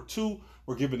World War II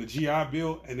were given the GI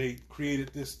Bill, and they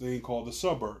created this thing called the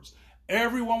suburbs.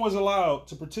 Everyone was allowed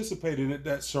to participate in it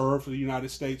that served for the United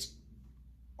States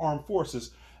Armed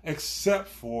Forces, except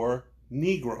for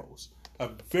Negroes.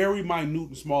 A very minute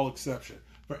and small exception.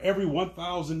 For every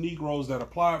 1,000 Negroes that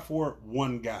applied for it,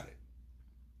 1 got it.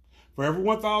 For every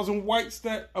 1,000 whites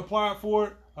that applied for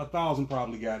it, 1,000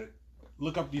 probably got it.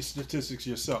 Look up these statistics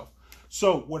yourself.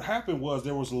 So what happened was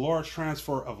there was a large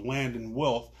transfer of land and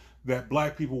wealth that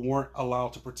black people weren't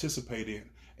allowed to participate in.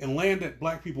 And land that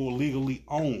black people legally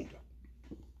owned.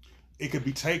 It could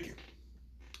be taken.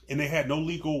 And they had no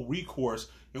legal recourse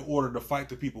in order to fight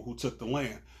the people who took the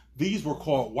land. These were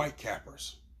called white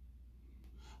cappers.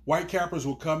 White cappers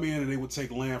would come in and they would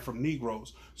take land from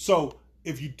Negroes. So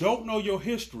if you don't know your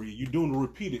history, you're doing to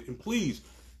repeat it. And please,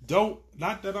 don't,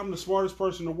 not that I'm the smartest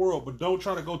person in the world, but don't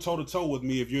try to go toe to toe with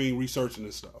me if you ain't researching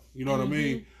this stuff. You know what I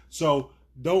mean? So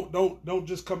don't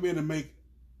just come in and make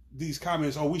these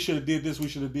comments, oh, we should have did this, we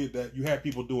should have did that. You had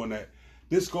people doing that.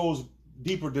 This goes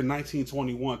deeper than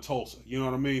 1921 Tulsa. You know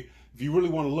what I mean? If you really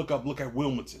want to look at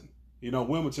Wilmington. You know,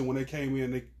 Wilmington, when they came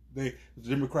in, the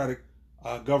Democratic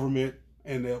government,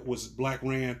 and it was black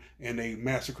ran, and they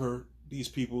massacred these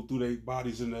people, threw their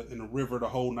bodies in the river, the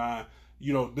whole nine.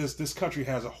 You know, this country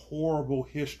has a horrible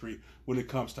history when it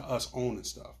comes to us owning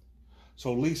stuff.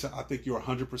 So Lisa, I think you're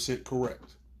 100%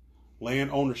 correct.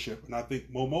 Land ownership, and I think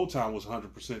Motown was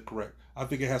 100% correct. I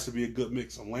think it has to be a good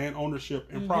mix of land ownership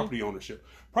and property ownership.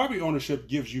 Property ownership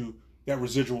gives you that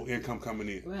residual income coming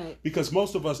in. Right. Because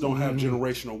most of us don't have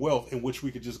generational wealth in which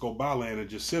we could just go buy land and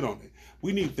just sit on it.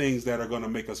 We need things that are going to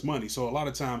make us money. So a lot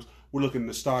of times we're looking in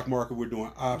the stock market, we're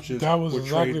doing options. That was we're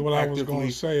exactly what I was going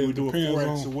to say. We're doing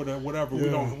Forex or whatever.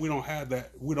 Yeah. We don't have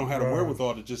that. We don't have the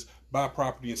wherewithal to just buy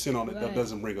property and sit on it. That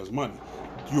doesn't bring us money.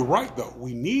 You're right, though.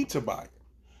 We need to buy it.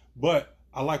 But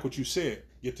I like what you said.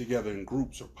 Get together in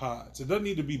groups or pods. It doesn't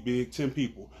need to be big, 10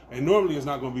 people. And normally it's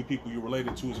not going to be people you're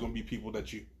related to. It's going to be people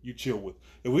that you chill with.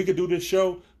 If we could do this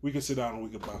show, we could sit down and we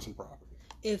could buy some property.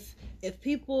 If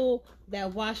people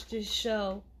that watch this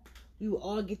show, we will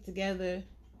all get together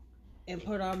and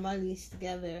put our monies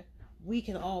together, we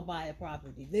can all buy a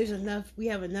property. We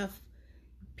have enough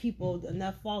people,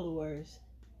 enough followers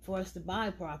for us to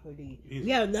buy property. Easy. We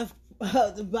have enough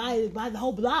to buy the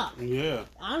whole block. Yeah.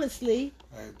 Honestly.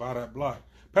 Hey, buy that block.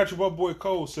 Patrick Boy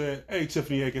Cole said, hey,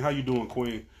 Tiffany Aiken, how you doing,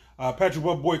 Queen? Patrick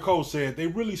Boy Cole said, they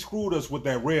really screwed us with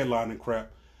that redlining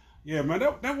crap. Yeah, man,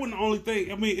 that wasn't the only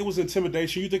thing. I mean, it was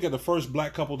intimidation. You think of the first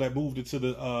black couple that moved into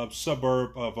the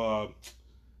suburb of,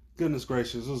 goodness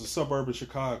gracious, it was a suburb of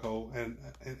Chicago, and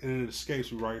it escapes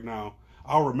me right now.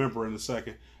 I'll remember in a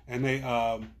second. And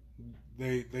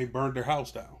they burned their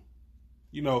house down.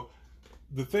 You know,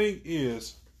 the thing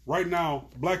is, right now,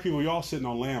 black people, y'all sitting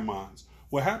on landmines.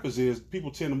 What happens is people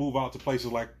tend to move out to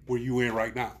places like where you in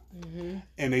right now.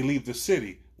 And they leave the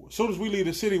city. As soon as we leave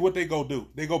the city, what they go do?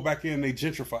 They go back in and they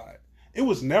gentrify it. It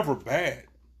was never bad.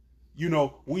 You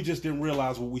know, we just didn't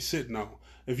realize what we sitting on.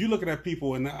 If you're looking at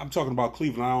people, and I'm talking about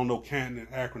Cleveland, I don't know Canton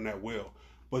and Akron that well,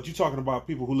 but you're talking about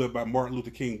people who live by Martin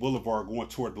Luther King Boulevard going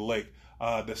toward the lake,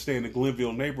 that stay in the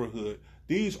Glenville neighborhood.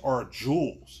 These are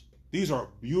jewels. These are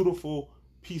beautiful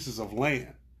pieces of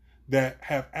land that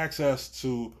have access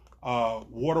to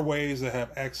waterways, that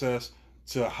have access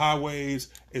to highways.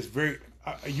 It's very,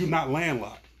 you're not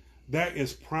landlocked. That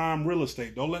is prime real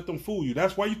estate. Don't let them fool you.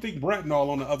 That's why you think Bratnall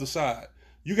on the other side.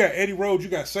 You got Eddie Road, you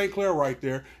got St. Clair right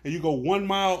there, and you go 1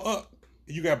 mile up,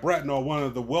 you got Bratnall, one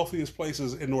of the wealthiest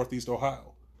places in Northeast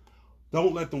Ohio.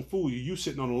 Don't let them fool you. You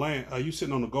sitting on the land. You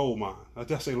sitting on the gold mine. I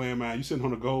just say land mine. You sitting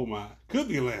on the gold mine. Could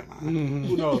be a land mine.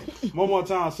 Who knows? Momo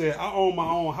Town said, "I own my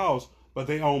own house, but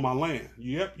they own my land."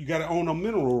 Yep, you got to own the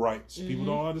mineral rights. People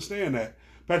don't understand that.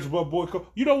 Patrick Boy,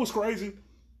 you know what's crazy?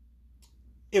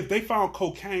 If they found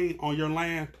cocaine on your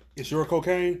land, it's your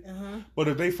cocaine. But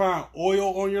if they found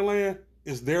oil on your land,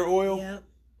 it's their oil.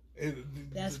 Yep.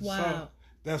 That's wild.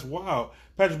 That's wild.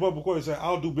 Patrick Bubba said,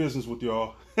 I'll do business with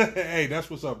y'all. Hey, that's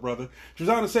what's up, brother.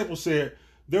 Trezana Semple said,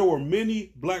 there were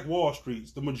many Black Wall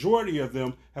Streets. The majority of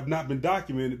them have not been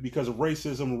documented because of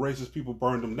racism and racist people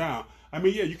burned them down. I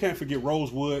mean, yeah, you can't forget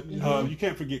Rosewood. You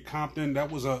can't forget Compton.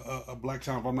 That was a black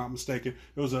town, if I'm not mistaken.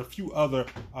 There was a few other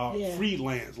free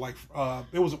lands. Like,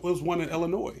 it was one in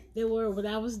Illinois. There were, when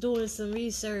I was doing some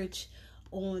research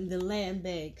on the land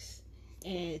banks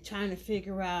and trying to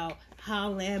figure out how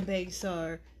land banks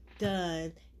are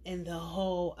done and the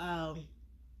whole,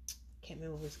 can't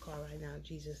remember what it's called right now,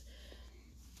 Jesus.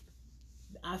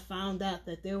 I found out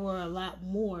that there were a lot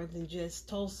more than just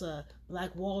Tulsa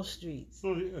Black Wall Streets.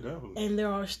 Oh, yeah, definitely. And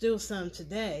there are still some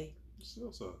today.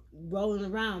 Still some. Rolling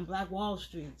around Black Wall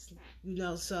Streets. You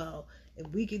know, so if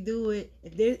we could do it,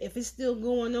 if it's still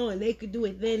going on, they could do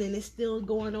it then and it's still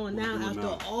going on now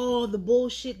after all the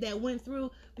bullshit that went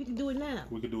through, we can do it now.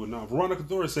 We can do it now. Veronica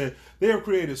Thorne said, they have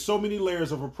created so many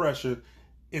layers of oppression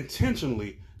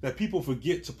intentionally that people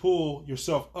forget to pull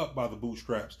yourself up by the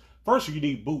bootstraps. First, you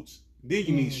need boots. Then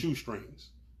you need shoestrings.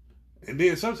 And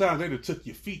then sometimes they done took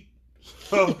your feet.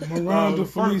 So, Miranda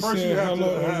Felice first you said, have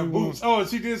hello, to have everyone. boots. Oh, and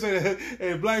she did say that.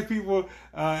 And black people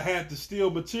had to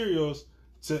steal materials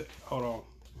to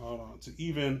to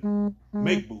even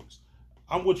make boots.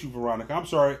 I'm with you, Veronica. I'm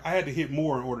sorry. I had to hit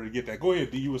more in order to get that. Go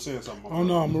ahead, D. You were saying something. Oh,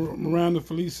 no. Miranda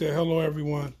Felice said, hello,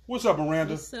 everyone. What's up,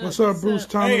 Miranda? What's up, Bruce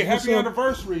Thomas? Hey, happy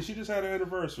anniversary. She just had an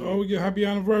anniversary. Oh, we get happy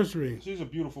anniversary. She's a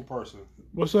beautiful person.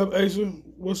 What's up, Asa?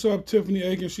 What's up, Tiffany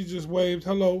Aiken? She just waved.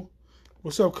 Hello.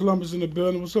 What's up, Columbus in the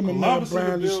building? What's up, my man,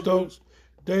 Brandon Stokes?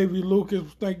 Davey Lucas,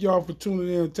 thank y'all for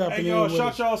tuning in and tapping in. Hey, y'all, with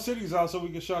shout us. y'all cities out so we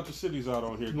can shout the cities out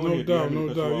on here. Go no ahead, doubt,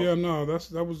 no doubt. Yeah, no,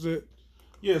 that was it.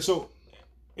 Yeah, so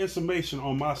in summation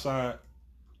on my side,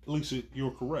 Lisa,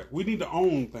 you're correct. We need to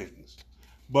own things.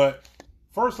 But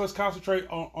first, let's concentrate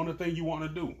on the thing you want to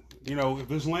do. You know, if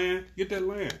there's land, get that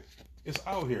land. It's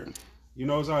out here. You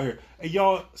know, it's out here. And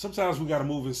y'all, sometimes we got to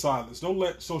move in silence. Don't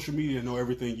let social media know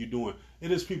everything you're doing.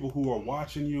 It is people who are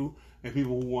watching you and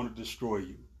people who want to destroy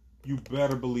you. You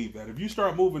better believe that. If you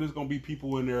start moving, there's going to be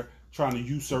people in there trying to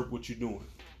usurp what you're doing.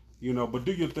 You know, but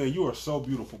do your thing. You are so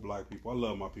beautiful, black people. I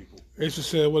love my people. Aisha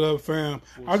said, what up, fam?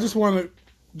 I just want to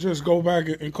just go back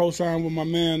and co-sign what my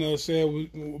man said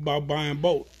about buying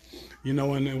both. You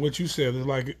know, and what you said is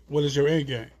like, what is your end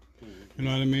game? You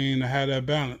know what I mean? To have that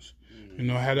balance. You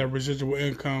know, have that residual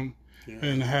income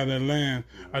and have that land.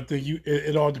 I think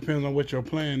it all depends on what your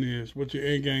plan is, what your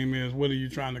end game is, what are you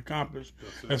trying to accomplish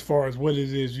as far as what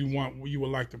it is you would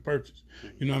like to purchase.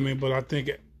 You know what I mean? But I think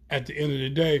at the end of the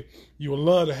day, you would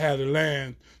love to have the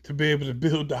land to be able to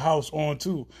build the house on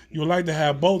too. You would like to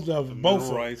have both of them. Both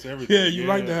of rights, everything. Yeah, you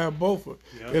like to have both of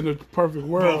in the perfect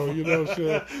world. Both. You know what I'm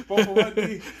saying? Both of what?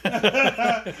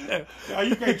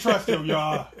 You can't trust them,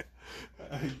 y'all.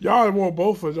 Y'all want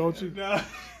both of them, don't you?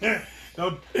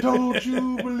 Don't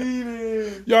you believe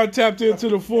it? Y'all tapped into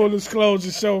the Full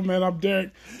Disclosure Show, man. I'm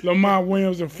Derek Lamont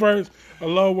Williams and first,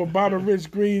 along with Bobby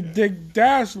Rich Green, Dick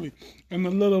Dashley, and the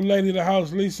little lady of the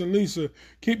house, Lisa.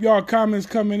 Keep y'all comments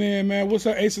coming in, man. What's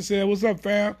up, Asa said? What's up,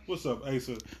 fam? What's up,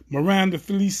 Asa? Miranda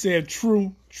Felice said,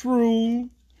 true.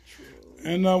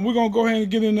 And we're going to go ahead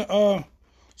and get into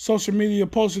social media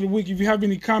post of the week. If you have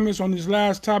any comments on this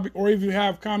last topic, or if you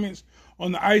have comments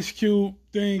on the Ice Cube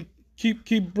thing,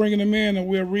 keep bringing them in and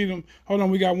we'll read them. Hold on,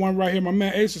 we got one right here. My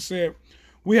man Asa said,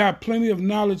 we have plenty of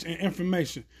knowledge and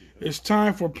information. It's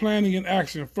time for planning and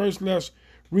action. First, let's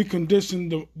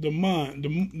recondition the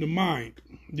mind.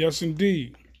 Yes,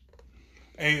 indeed.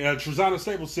 And Trezana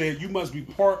Staples said, you must be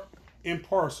part and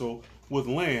parcel with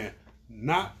land,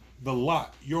 not the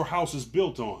lot your house is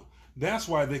built on. That's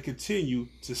why they continue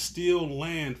to steal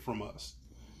land from us.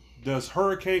 Does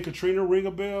Hurricane Katrina ring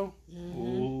a bell? Mm-hmm.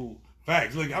 Ooh,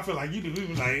 facts. Look, I feel like you do.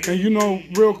 Like, and you know,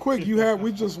 real quick,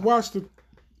 we just watched it.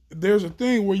 There's a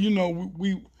thing where, you know,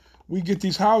 we get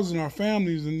these houses in our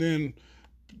families, and then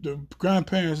the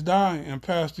grandparents die and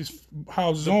pass these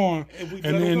houses on, and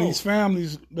then these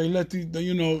families, they let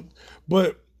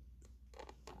but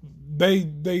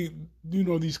they you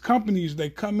know, these companies, they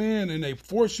come in and they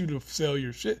force you to sell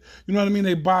your shit. You know what I mean?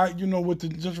 They buy, you know, with the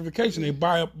gentrification, they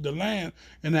buy up the land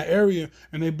in that area,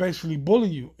 and they basically bully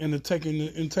you into taking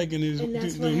his and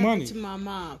that's what money. happened to my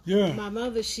mom. Yeah, my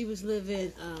mother, she was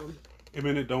living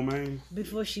eminent domain.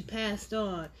 Before she passed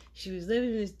on, she was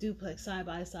living in this duplex, side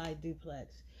by side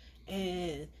duplex,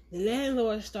 and the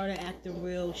landlord started acting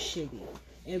real shitty.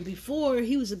 And before,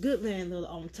 he was a good landlord,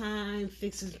 on time,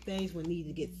 fixing things when needed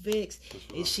to get fixed.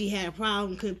 If she had a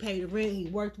problem, couldn't pay the rent, he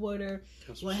worked with her,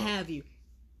 what have you.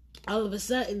 All of a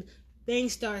sudden,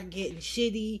 things started getting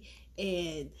shitty,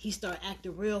 and he started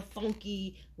acting real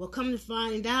funky. Well, come to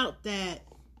find out that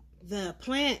the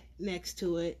plant next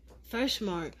to it,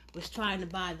 Freshmart, was trying to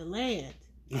buy the land.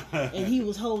 And he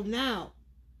was holding out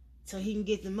so he can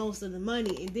get the most of the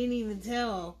money, and didn't even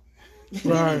tell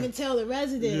the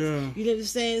residents. Yeah. You know what I'm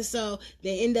saying? So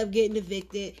they end up getting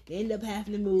evicted. They end up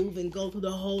having to move and go through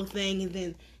the whole thing. And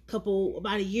then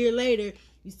about a year later,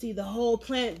 you see the whole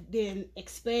plant then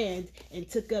expand and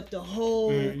took up the whole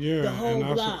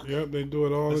block. Yep, they do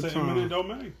it all the time. Eminent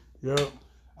domain. Yep.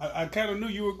 I kind of knew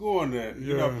you were going there.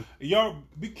 You know, y'all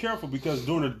be careful, because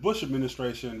during the Bush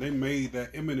administration, they made that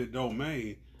eminent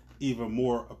domain even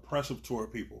more oppressive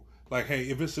toward people. Like, hey,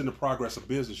 if it's in the progress of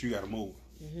business, you got to move.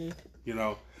 Mm-hmm. You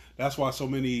know, that's why so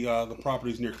many the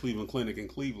properties near Cleveland Clinic in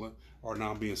Cleveland are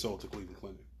now being sold to Cleveland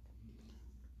Clinic.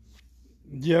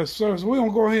 Yes, sir. So we're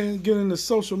going to go ahead and get into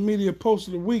social media post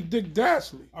of the week. Dick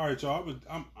Dashley. All right, y'all.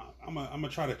 I'm going to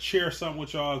try to share something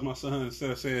with y'all. As my son, instead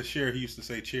of saying share, he used to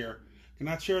say chair. Can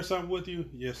I share something with you?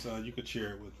 Yes, you could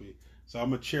share it with me. So I'm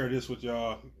going to share this with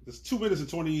y'all. It's 2 minutes and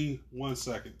 21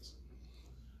 seconds.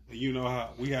 You know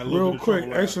how we had a little real bit of quick.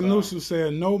 trouble. Asa Newsom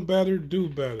said, "Know better, do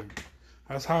better."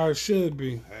 That's how it should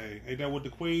be. Hey, ain't that what the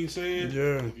Queen said?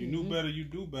 Yeah. If you knew better, you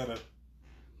do better.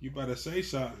 You better say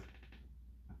something.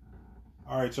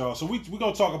 All right, y'all. So we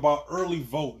gonna talk about early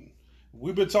voting.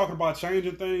 We've been talking about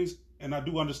changing things, and I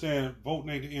do understand voting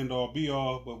ain't the end all be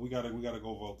all, but we gotta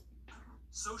go vote.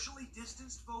 Socially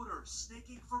distanced voters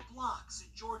snaking for blocks in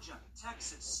Georgia,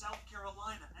 Texas, South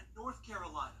Carolina, and North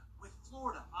Carolina, with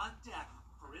Florida on deck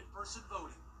for in-person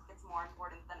voting. It's more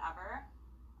important than ever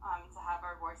to have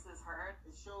our voices heard.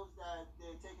 It shows that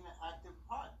they're taking an active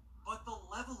part. But the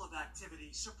level of activity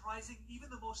surprising even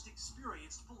the most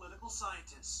experienced political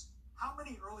scientists. How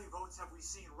many early votes have we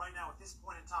seen right now at this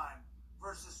point in time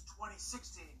versus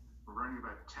 2016? We're running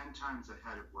about 10 times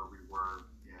ahead of where we were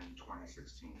in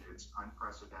 2016. It's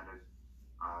unprecedented.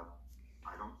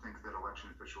 I don't think that election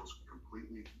officials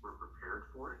completely were prepared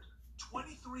for it.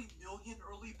 23 million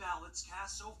early ballots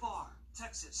cast so far.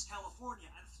 Texas, California,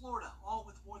 and Florida, all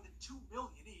with more than 2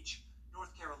 million each.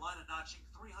 North Carolina notching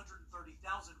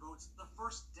 330,000 votes the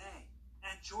first day.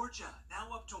 And Georgia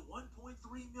now up to 1.3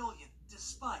 million,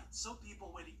 despite some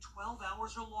people waiting 12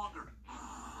 hours or longer.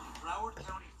 In Broward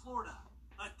County, Florida,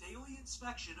 a daily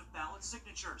inspection of ballot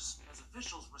signatures as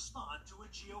officials respond to a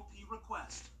GOP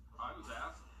request. I was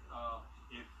asked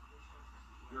if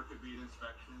there could be an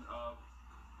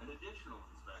additional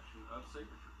inspection of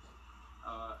signatures.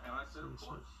 And I said, of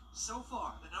course. So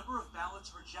far, the number of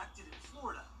ballots rejected in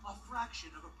Florida, a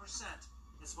fraction of a percent,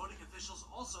 as voting officials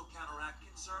also counteract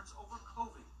concerns over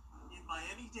COVID. In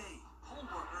Miami-Dade, poll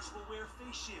workers will wear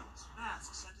face shields,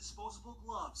 masks, and disposable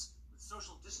gloves, with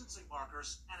social distancing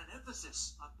markers and an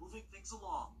emphasis on moving things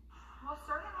along. Well,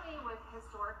 certainly with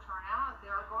historic turnout,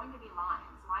 there are going to be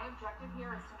lines. My objective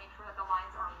here is to make sure that the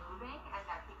lines are moving and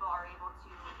that people are able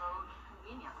to vote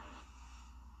conveniently.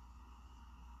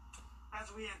 As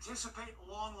we anticipate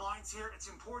long lines here, it's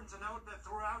important to note that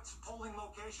throughout polling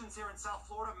locations here in South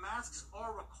Florida, masks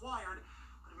are required.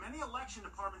 But many election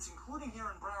departments, including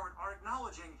here in Broward, are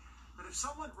acknowledging that if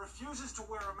someone refuses to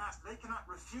wear a mask, they cannot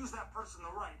refuse that person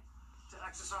the right to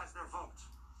exercise their vote.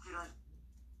 Peter?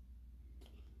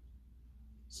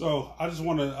 So I just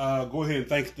want to go ahead and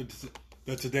thank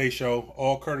the Today Show.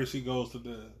 All courtesy goes to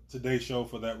the Today Show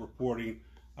for that reporting.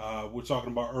 We're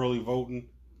talking about early voting.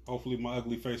 Hopefully my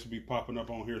ugly face will be popping up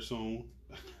on here soon.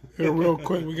 Here, real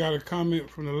quick, we got a comment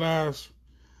from the last.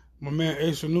 My man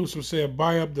Asa Newsom said,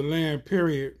 "Buy up the land,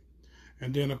 period."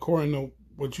 And then according to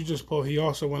what you just posted, he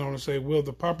also went on to say, "Will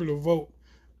the popular vote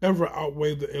ever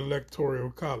outweigh the electoral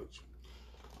college?"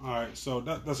 All right, so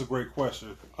that's a great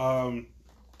question.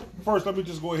 First, let me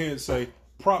just go ahead and say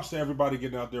props to everybody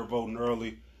getting out there voting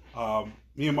early.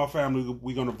 Me and my family,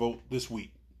 we're going to vote this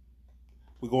week.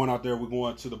 We're going out there. We're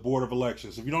going to the Board of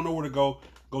Elections. If you don't know where to go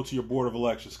to your Board of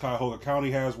Elections. Cuyahoga County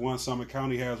has one. Summit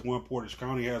County has one. Portage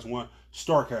County has one.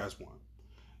 Stark has one.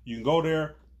 You can go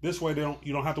there. This way,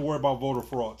 you don't have to worry about voter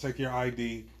fraud. Take your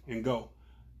ID and go.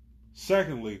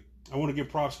 Secondly, I want to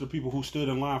give props to the people who stood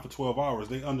in line for 12 hours.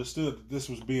 They understood that this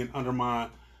was being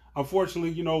undermined.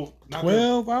 Unfortunately,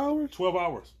 12 hours? 12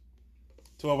 hours.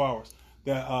 12 hours.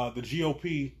 That the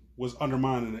GOP was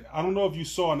undermining it. I don't know if you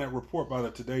saw in that report by the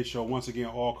Today Show, once again,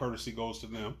 all courtesy goes to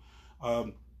them,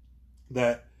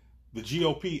 that the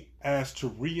GOP asked to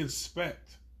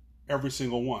reinspect every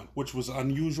single one, which was an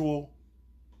unusual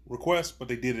request, but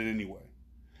they did it anyway.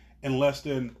 And less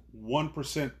than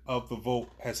 1% of the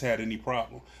vote has had any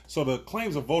problem. So the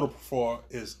claims of voter fraud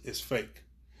is fake.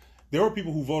 There were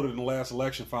people who voted in the last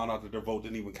election, found out that their vote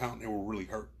didn't even count, and they were really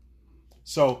hurt.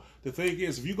 So the thing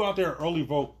is, if you go out there early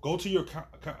vote, go to your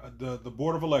the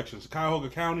Board of Elections. Cuyahoga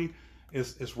County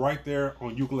is right there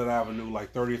on Euclid Avenue,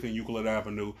 like 30th and Euclid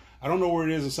Avenue. I don't know where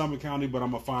it is in Summit County, but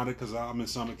I'm gonna find it because I'm in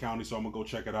Summit County, so I'm gonna go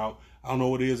check it out. I don't know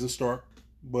what it is in Stark,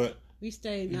 but we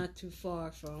stay not too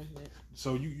far from it.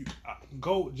 So you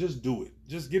go, just do it,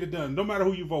 just get it done. No matter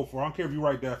who you vote for, I don't care if you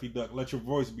write Daffy Duck. Let your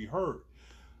voice be heard.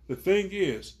 The thing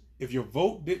is, if your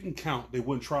vote didn't count, they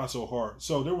wouldn't try so hard.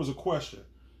 So there was a question.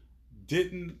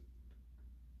 Didn't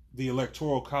the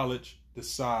Electoral College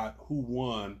decide who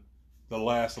won the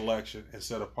last election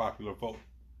instead of popular vote?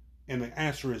 And the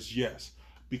answer is yes,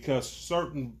 because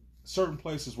certain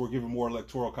places were given more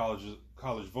Electoral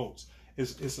College votes.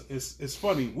 It's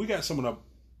funny. We got some of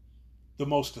the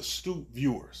most astute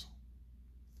viewers.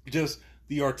 Just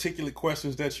the articulate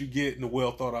questions that you get and the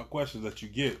well thought out questions that you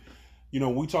get.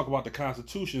 When we talk about the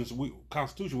Constitution, we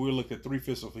look at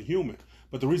 3/5 of a human.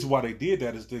 But the reason why they did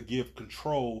that is to give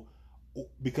control,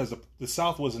 because the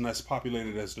South wasn't as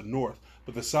populated as the North,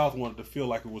 but the South wanted to feel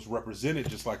like it was represented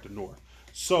just like the North.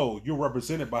 So you're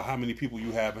represented by how many people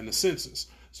you have in the census.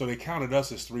 So they counted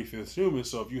us as 3/5 human.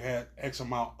 So if you had X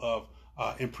amount of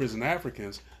imprisoned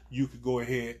Africans, you could go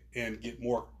ahead and get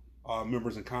more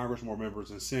members in Congress, more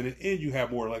members in Senate, and you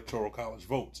have more electoral college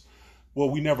votes. Well,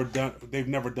 they've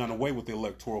never done away with the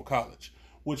electoral college,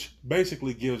 which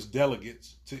basically gives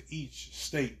delegates to each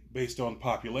state based on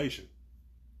population.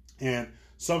 And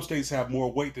some states have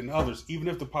more weight than others, even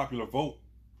if the popular vote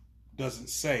doesn't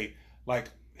say, like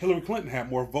Hillary Clinton had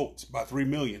more votes by 3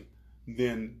 million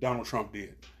than Donald Trump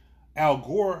did. Al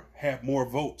Gore had more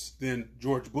votes than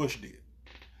George Bush did.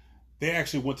 They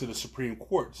actually went to the Supreme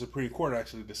Court. The Supreme Court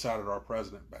actually decided our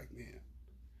president back then.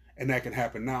 And that can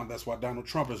happen now. That's why Donald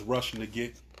Trump is rushing to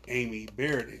get Amy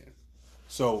Barrett in.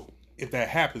 So if that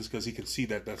happens, because he can see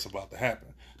that that's about to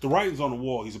happen. The writing's on the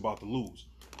wall, he's about to lose.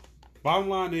 Bottom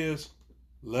line is,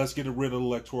 let's get rid of the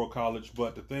Electoral College.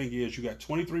 But the thing is, you got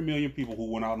 23 million people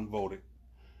who went out and voted.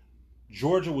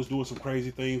 Georgia was doing some crazy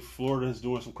things. Florida is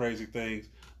doing some crazy things.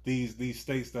 These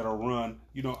states that are run,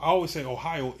 I always say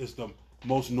Ohio is the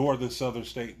most northern southern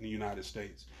state in the United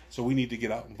States. So we need to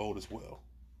get out and vote as well.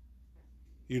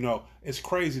 It's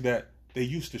crazy that they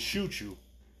used to shoot you.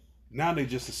 Now they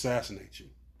just assassinate you.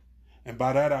 And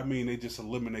by that, I mean they just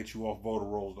eliminate you off voter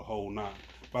rolls the whole nine.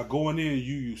 By going in,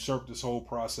 you usurp this whole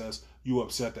process. You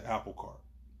upset the apple cart.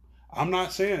 I'm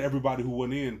not saying everybody who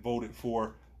went in voted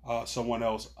for someone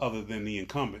else other than the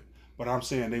incumbent. But I'm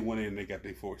saying they went in and they got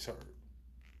their voice heard.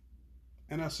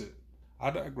 And that's it. I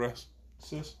digress.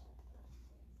 Sis?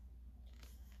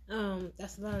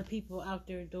 That's a lot of people out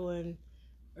there doing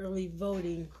early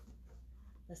voting.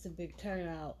 That's a big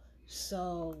turnout.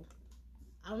 So,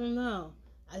 I don't know.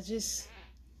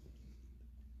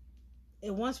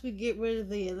 And once we get rid of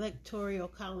the electoral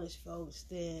college votes,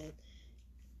 then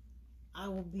I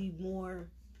will be more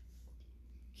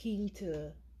keen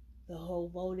to the whole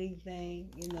voting thing.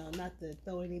 Not to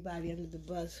throw anybody under the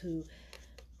bus who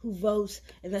votes.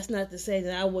 And that's not to say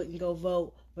that I wouldn't go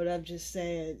vote, but I'm just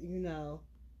saying,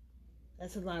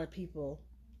 that's a lot of people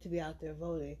to be out there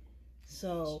voting.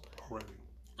 So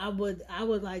I would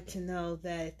like to know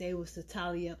that if they was to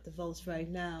tally up the votes right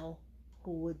now,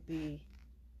 who would be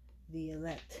the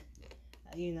elect?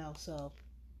 So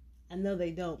I know they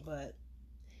don't, but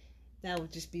that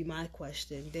would just be my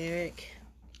question. Derek?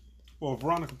 Well,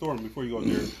 Veronica Thornton, before you go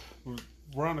there,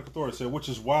 Veronica Thornton said, which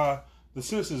is why the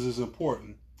census is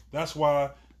important. That's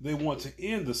why they want to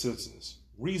end the census.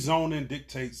 Rezoning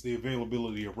dictates the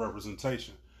availability of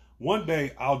representation. One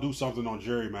day, I'll do something on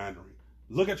gerrymandering.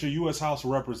 Look at your U.S. House of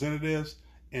Representatives,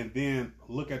 and then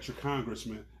look at your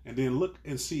congressmen, and then look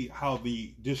and see how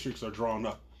the districts are drawn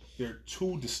up. They're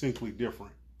two distinctly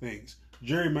different things.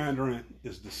 Gerrymandering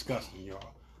is disgusting,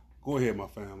 y'all. Go ahead, my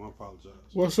fam. I apologize.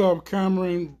 What's up,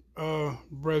 Cameron?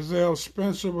 Brazil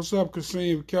Spencer. What's up,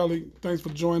 Kasim Kelly? Thanks for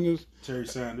joining us. Terry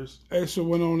Sanders. Asa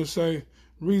went on to say,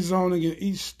 rezoning in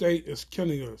each state is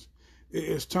killing us. It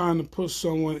is time to put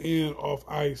someone in off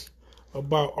ice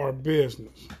about our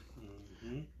business.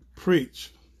 Mm-hmm.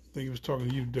 Preach. I think he was talking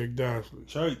to you, Dick Dashley.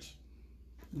 Church.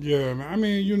 Yeah, man. I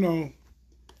mean,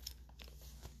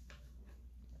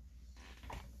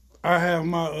 I have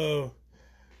my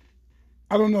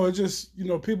I don't know, it just,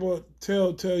 people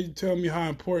tell me how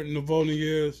important the voting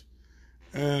is,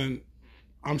 and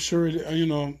I'm sure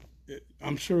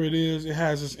I'm sure it is. It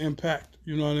has its impact.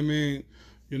 You know what I mean?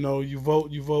 You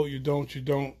vote, you don't, you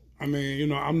don't. I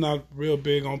mean, I'm not real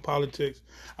big on politics.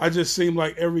 I just seem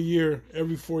like every year,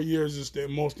 every 4 years is the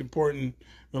most important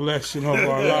election of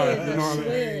our lives. You know what I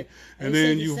mean? And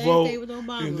then you vote,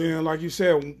 and then, like you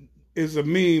said, it's a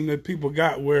meme that people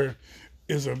got where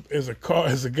is a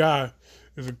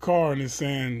car, and it's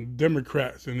saying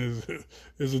Democrats, and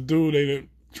is a dude they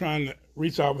trying to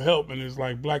reach out for help, and it's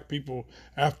like black people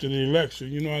after the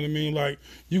election. You know what I mean? Like,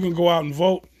 you can go out and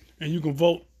vote, and you can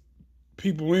vote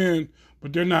people in,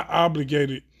 but they're not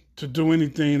obligated to do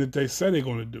anything that they say they're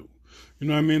going to do. You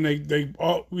know what I mean? They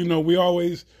all, we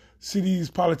always see these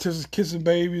politicians kissing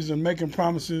babies and making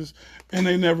promises, and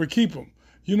they never keep them.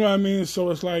 You know what I mean? So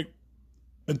it's like,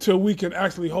 until we can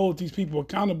actually hold these people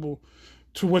accountable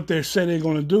to what they say they're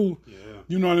going to do,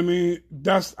 you know what I mean?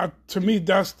 To me,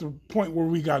 that's the point where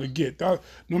we got to get.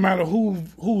 No matter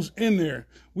who's in there,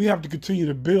 we have to continue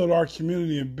to build our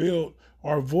community and build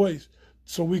our voice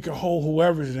so we can hold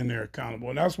whoever's in there accountable.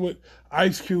 And that's what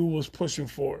Ice Cube was pushing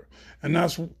for. And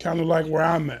that's kind of like where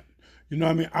I'm at. You know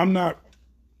what I mean?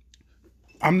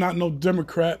 I'm not no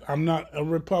Democrat. I'm not a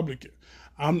Republican.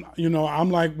 I'm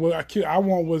like, I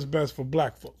want what's best for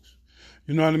black folks.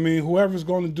 You know what I mean? Whoever's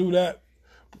going to do that,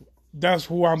 that's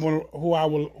who I'm gonna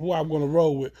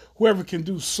roll with. Whoever can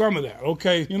do some of that,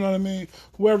 okay? You know what I mean?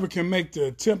 Whoever can make the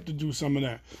attempt to do some of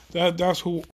that. That's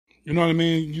who You know what I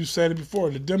mean? You said it before.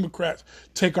 The Democrats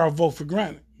take our vote for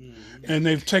granted. And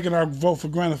they've taken our vote for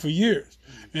granted for years.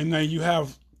 And then you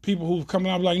have people who've come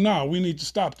out like, no, we need to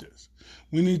stop this.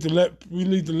 We need to let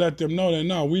them know that,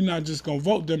 no, we're not just going to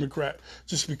vote Democrat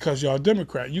just because y'all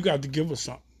Democrat. You got to give us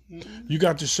something. You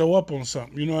got to show up on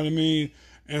something. You know what I mean?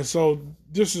 And so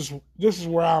this is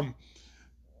where I'm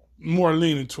more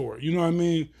leaning toward. You know what I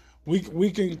mean?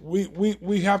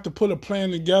 We have to put a plan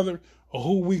together of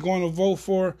who we're going to vote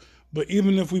for. But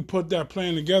even if we put that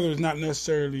plan together, it's not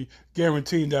necessarily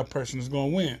guaranteed that person is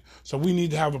going to win. So we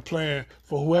need to have a plan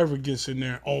for whoever gets in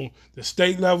there on the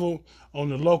state level, on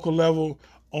the local level,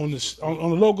 on the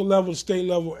local level, the state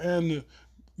level, and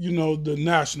the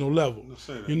national level.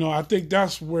 I think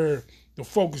that's where the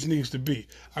focus needs to be.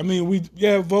 I mean,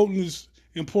 voting is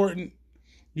important,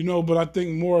 but I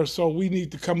think more so we need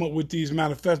to come up with these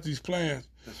manifestos, these plans,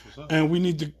 and we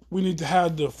need to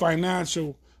have the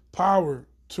financial power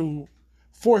to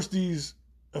force these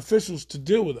officials to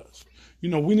deal with us.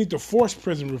 We need to force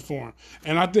prison reform,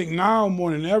 and I think now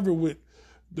more than ever with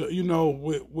the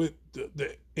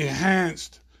the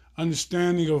enhanced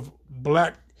understanding of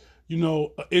black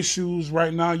issues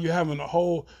right now. You're having a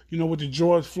whole with the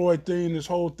George Floyd thing. This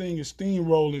whole thing is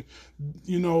steamrolling.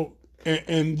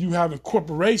 And you having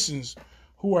corporations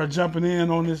who are jumping in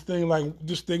on this thing like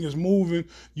this thing is moving.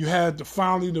 You had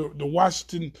the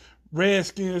Washington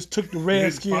Redskins took the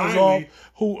Redskins off,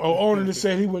 who an owner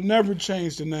said he would never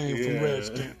change the name from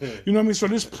Redskins. You know what I mean? So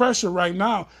this pressure right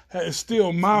now is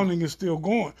still mounting and still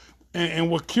going. And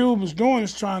what Cube is doing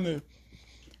is trying to,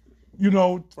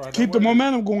 keep the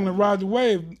momentum going and ride the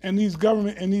wave. And these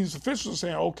government and these officials are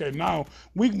saying, okay, now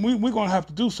we're going to have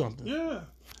to do something. Yeah.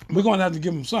 We're going to have to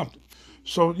give them something.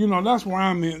 So, that's where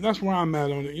I'm at. That's where I'm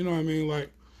at on it. You know what I mean?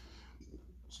 Like,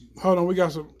 hold on, we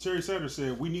got some. Terry Sanders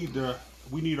said we need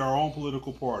our own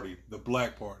political party, the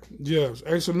Black Party. Yes.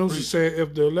 Asa Newsom said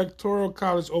if the Electoral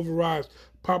College overrides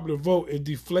popular vote, it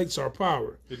deflates our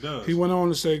power. It does. He went on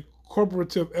to say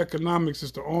corporative economics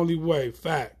is the only way.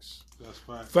 Facts. That's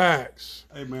facts. Facts.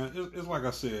 Hey, man, it's like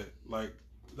I said, like,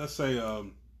 let's say,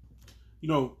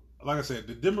 like I said,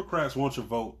 the Democrats want your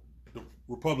vote, the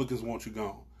Republicans want you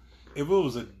gone. If it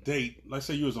was a date, let's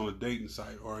say you was on a dating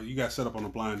site or you got set up on a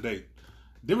blind date,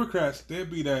 Democrats, they'd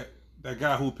be that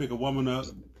guy who would pick a woman up,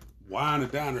 wine her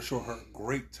down and show her a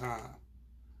great time.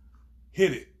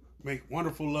 Hit it. Make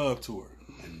wonderful love to her.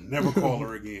 And never call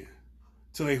her again.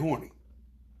 Till they horny.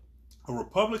 A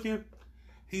Republican,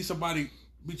 he's somebody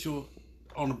meet you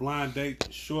on a blind date,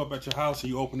 show up at your house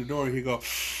and you open the door and he go,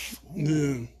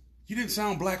 you didn't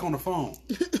sound black on the phone.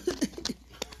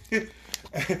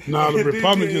 Now the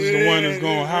Republicans is the one that's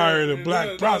going to hire the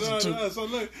black prostitute. No. So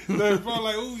look, they're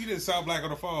like, ooh, you didn't sound black on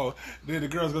the phone. Then the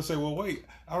girl's going to say, well, wait,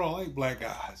 I don't like black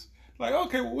guys. Like,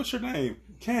 okay, well, what's your name?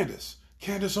 Candace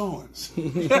Owens.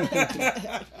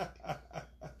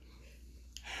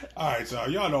 All right, so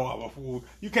y'all know I'm a fool.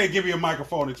 You can't give me a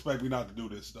microphone and expect me not to do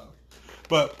this stuff.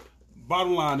 But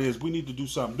bottom line is we need to do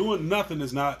something. Doing nothing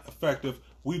is not effective.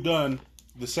 We've done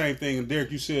the same thing. And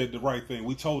Derek, you said the right thing.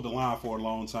 We told the line for a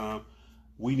long time.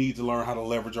 We need to learn how to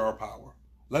leverage our power.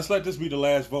 Let's let this be the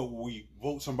last vote where we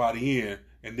vote somebody in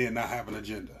and then not have an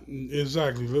agenda.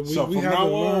 Exactly. We from have now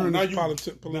to learn on, this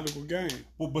political game.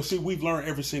 But see, we've learned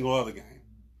every single other game.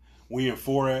 We in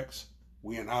Forex,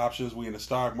 we in options, we in the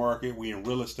stock market, we in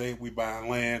real estate, we buying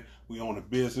land, we own a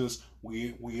business,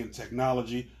 we in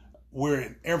technology. We're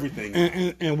in everything.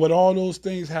 And what all those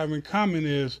things have in common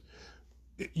is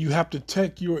you have to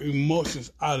take your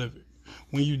emotions out of it.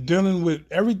 When you're dealing with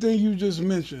everything you just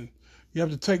mentioned, you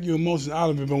have to take your emotions out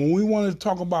of it. But when we want to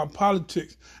talk about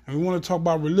politics and we want to talk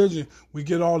about religion, we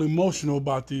get all emotional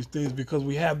about these things because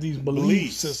we have these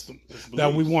belief systems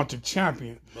that we want to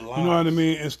champion. You know what I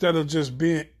mean? Instead of just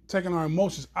taking our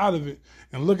emotions out of it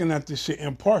and looking at this shit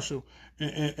impartial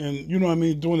and you know what I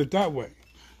mean, doing it that way.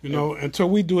 Until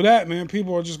we do that, man,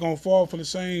 people are just gonna fall for the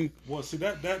same. Well, see,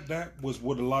 that was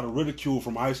what a lot of ridicule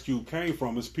from Ice Cube came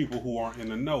from, is people who aren't in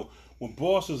the know. When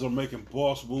bosses are making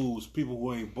boss moves, people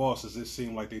who ain't bosses, it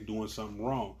seems like they're doing something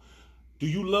wrong. Do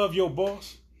you love your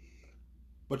boss?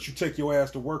 But you take your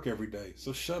ass to work every day,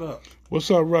 so shut up.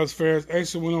 What's up, Russ Ferris?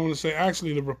 Asa went on to say,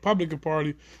 actually, the Republican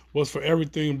Party was for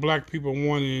everything black people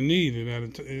wanted and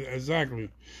needed. Exactly.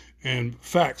 And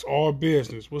facts, all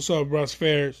business. What's up, Russ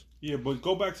Ferris? Yeah, but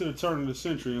go back to the turn of the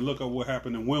century and look at what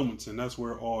happened in Wilmington. That's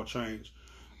where it all changed.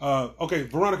 Okay,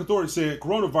 Veronica Thornton said,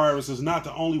 coronavirus is not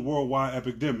the only worldwide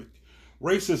epidemic.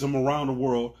 Racism around the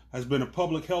world has been a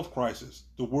public health crisis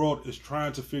the world is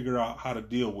trying to figure out how to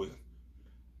deal with.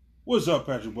 What's up,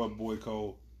 Patrick Boy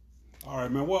Cole? All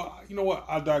right, man. Well, you know what?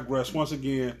 I digress. Once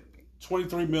again,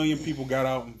 23 million people got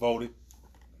out and voted.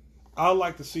 I'd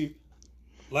like to see.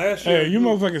 Last year, hey, you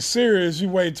motherfucking serious? You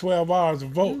wait 12 hours to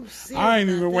vote. I ain't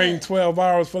even waiting 12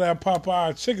 hours for that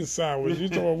Popeye chicken sandwich. You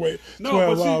talking wait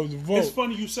 12 hours to vote? It's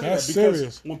funny you say That's that because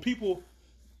serious. when people,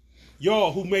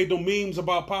 y'all who made them memes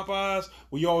about Popeyes,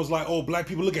 where y'all was like, "Oh, black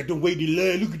people, look at them waiting in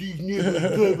line. Look at these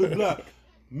niggas." Blah blah blah.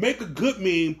 Make a good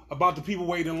meme about the people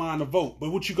waiting in line to vote.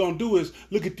 But what you gonna do is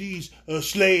look at these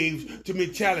slaves to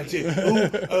mentality.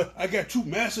 I got two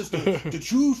masters to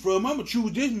choose from. I'm gonna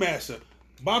choose this master.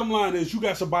 Bottom line is, you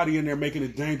got somebody in there making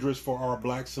it dangerous for our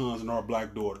black sons and our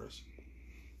black daughters.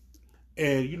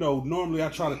 And, you know, normally I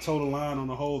try to toe the line on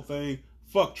the whole thing.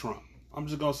 Fuck Trump. I'm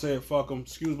just going to say it, fuck him.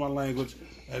 Excuse my language.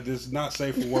 This is not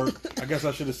safe for work. I guess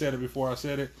I should have said it before I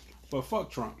said it. But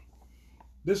fuck Trump.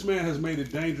 This man has made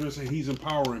it dangerous and he's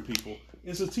empowering people.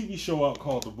 It's a TV show out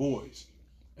called The Boys.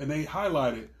 And they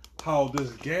highlighted how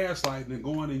this gaslighting and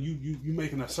going and you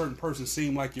making a certain person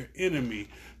seem like your enemy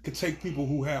could take people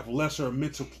who have lesser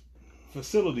mental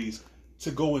facilities to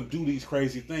go and do these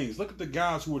crazy things. Look at the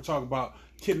guys who were talking about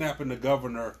kidnapping the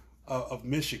governor of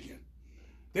Michigan.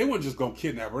 They weren't just going to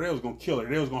kidnap her. They was going to kill her.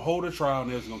 They was going to hold a trial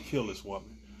and they was going to kill this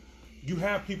woman. You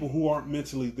have people who aren't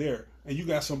mentally there, and you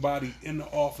got somebody in the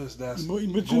office that's. But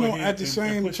you know, at the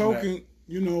same token,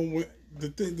 you know,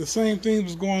 the same thing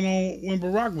was going on when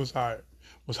Barack was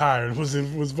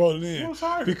voted in. He was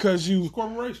hired. Because you,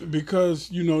 corporation.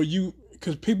 Because you know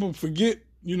because people forget.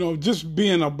 You know, just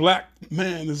being a black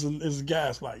man is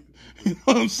gaslight. You know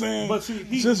what I'm saying? But see,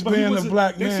 being a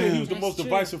black man. They said he was the most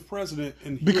divisive president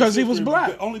in because he was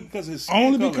black. Only because his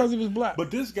because he was black. But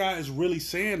this guy is really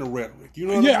saying the rhetoric. You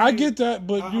know what I mean? I get that,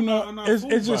 but you know,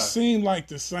 it just seemed like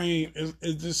the same.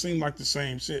 It just seemed like the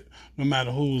same shit, no matter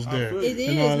who's there. It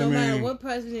is, no matter what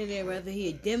president there, whether he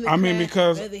a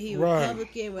Democrat, whether he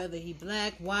Republican, whether he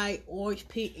black, white, orange,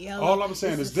 pink, yellow. All I'm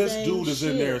saying is this dude is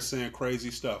in there saying crazy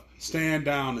stuff. Stand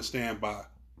down and stand by.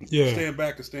 Yeah. Stand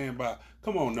back and stand by.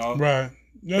 Come on, no. Right.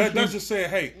 That's just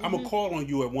saying, hey, I'm going to call on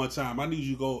you at one time. I need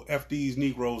you to go F these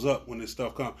Negroes up when this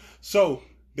stuff comes. So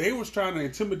they was trying to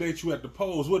intimidate you at the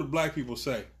polls. What do black people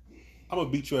say? I'm going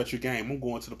to beat you at your game. I'm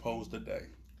going to the polls today.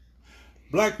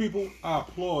 Black people, I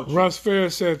applaud you. Russ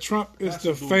Ferris said Trump is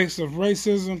the face of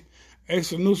racism.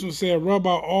 Asa Newsom said, rub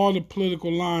out all the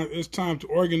political lines. It's time to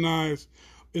organize.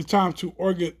 It's time to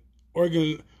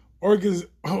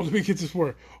let me get this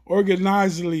word.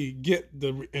 Organizally get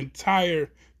the entire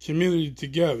community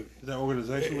together. Is that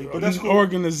organizationally? But that's cool.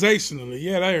 Organizationally.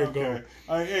 Yeah, there you go.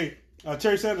 Hey,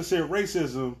 Terry Sanders said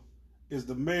racism is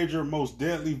the major, most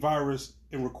deadly virus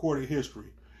in recorded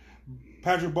history.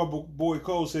 Patrick Boy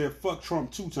Cole said, fuck Trump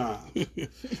 2 times.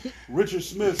 Richard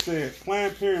Smith said,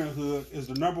 Planned Parenthood is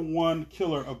the #1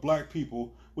 killer of black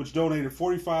people, which donated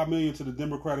 $45 million to the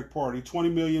Democratic Party, 20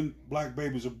 million black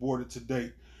babies aborted to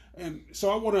date. And so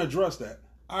I want to address that.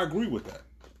 I agree with that.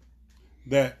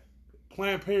 That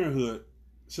Planned Parenthood,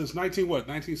 since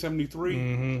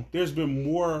 1973, there's been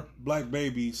more black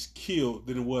babies killed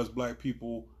than it was black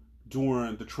people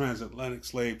during the transatlantic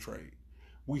slave trade.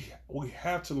 We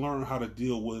have to learn how to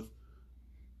deal with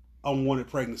unwanted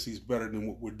pregnancies better than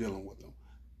what we're dealing with them.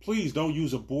 Please don't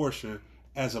use abortion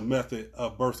as a method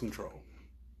of birth control.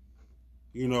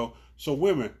 You know, so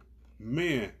women,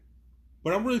 men,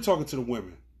 but I'm really talking to the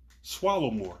women. Swallow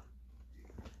more.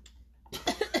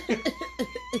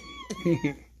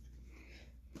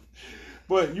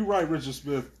 But you're right, Richard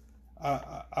Smith.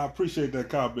 I appreciate that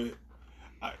comment.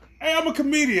 Hey, I'm a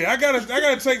comedian. I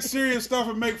gotta take serious stuff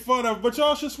and make fun of it, but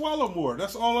y'all should swallow more.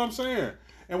 That's all I'm saying.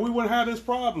 And we wouldn't have this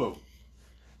problem.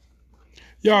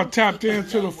 Y'all tapped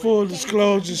into the Full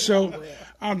Disclosure Show.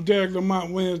 I'm Derek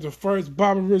Lamont Williams the first,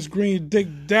 Bobby Rich Green, Dick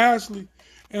Dashley,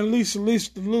 and Lisa,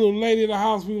 the little lady of the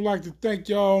house. We would like to thank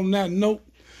y'all on that note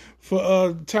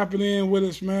for tapping in with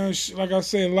us, man. Like I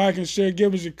said, like and share.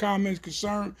 Give us your comments,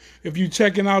 concern. If you're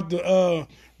checking out the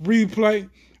replay,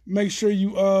 make sure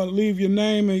you leave your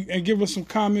name and give us some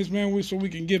comments, man, so we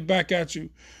can get back at you.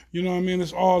 You know what I mean?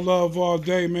 It's all love all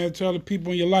day, man. Tell the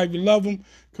people in your life you love them,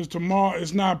 because tomorrow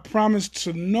is not promised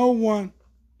to no one.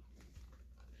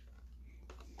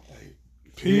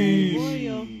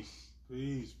 Peace.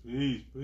 Peace. Peace.